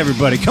Tuesday,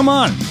 everybody. Come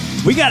on.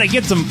 We got to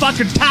get some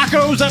fucking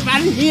tacos up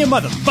out of here,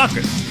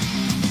 motherfucker.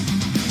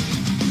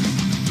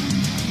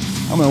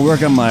 I'm going to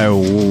work on my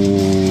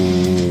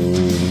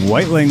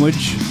white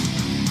language.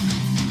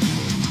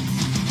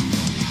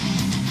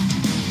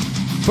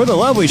 For the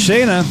lovely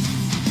Shayna.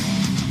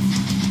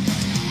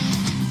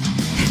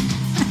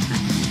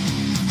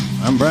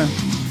 I'm Brian.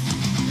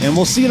 And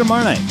we'll see you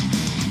tomorrow night.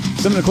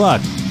 7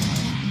 o'clock.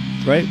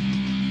 Right?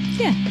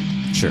 Yeah,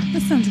 Sure.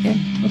 that sounds good.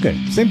 Okay.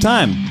 Same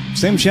time.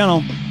 Same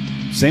channel.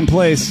 Same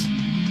place.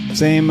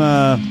 Same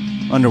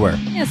underwear.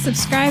 Yeah,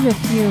 subscribe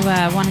if you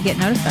want to get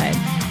notified.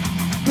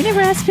 We never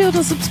ask people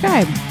to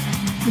subscribe.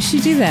 We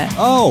should do that.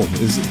 Oh,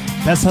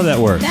 that's how that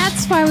works.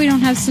 That's why we don't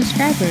have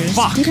subscribers.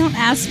 Fuck. We don't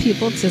ask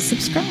people to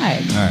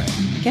subscribe. All right.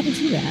 You gotta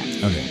do that.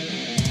 Okay.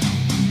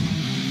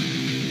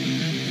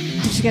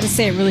 But you gotta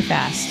say it really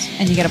fast.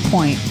 And you gotta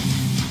point.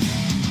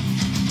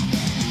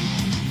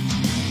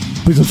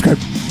 Please subscribe.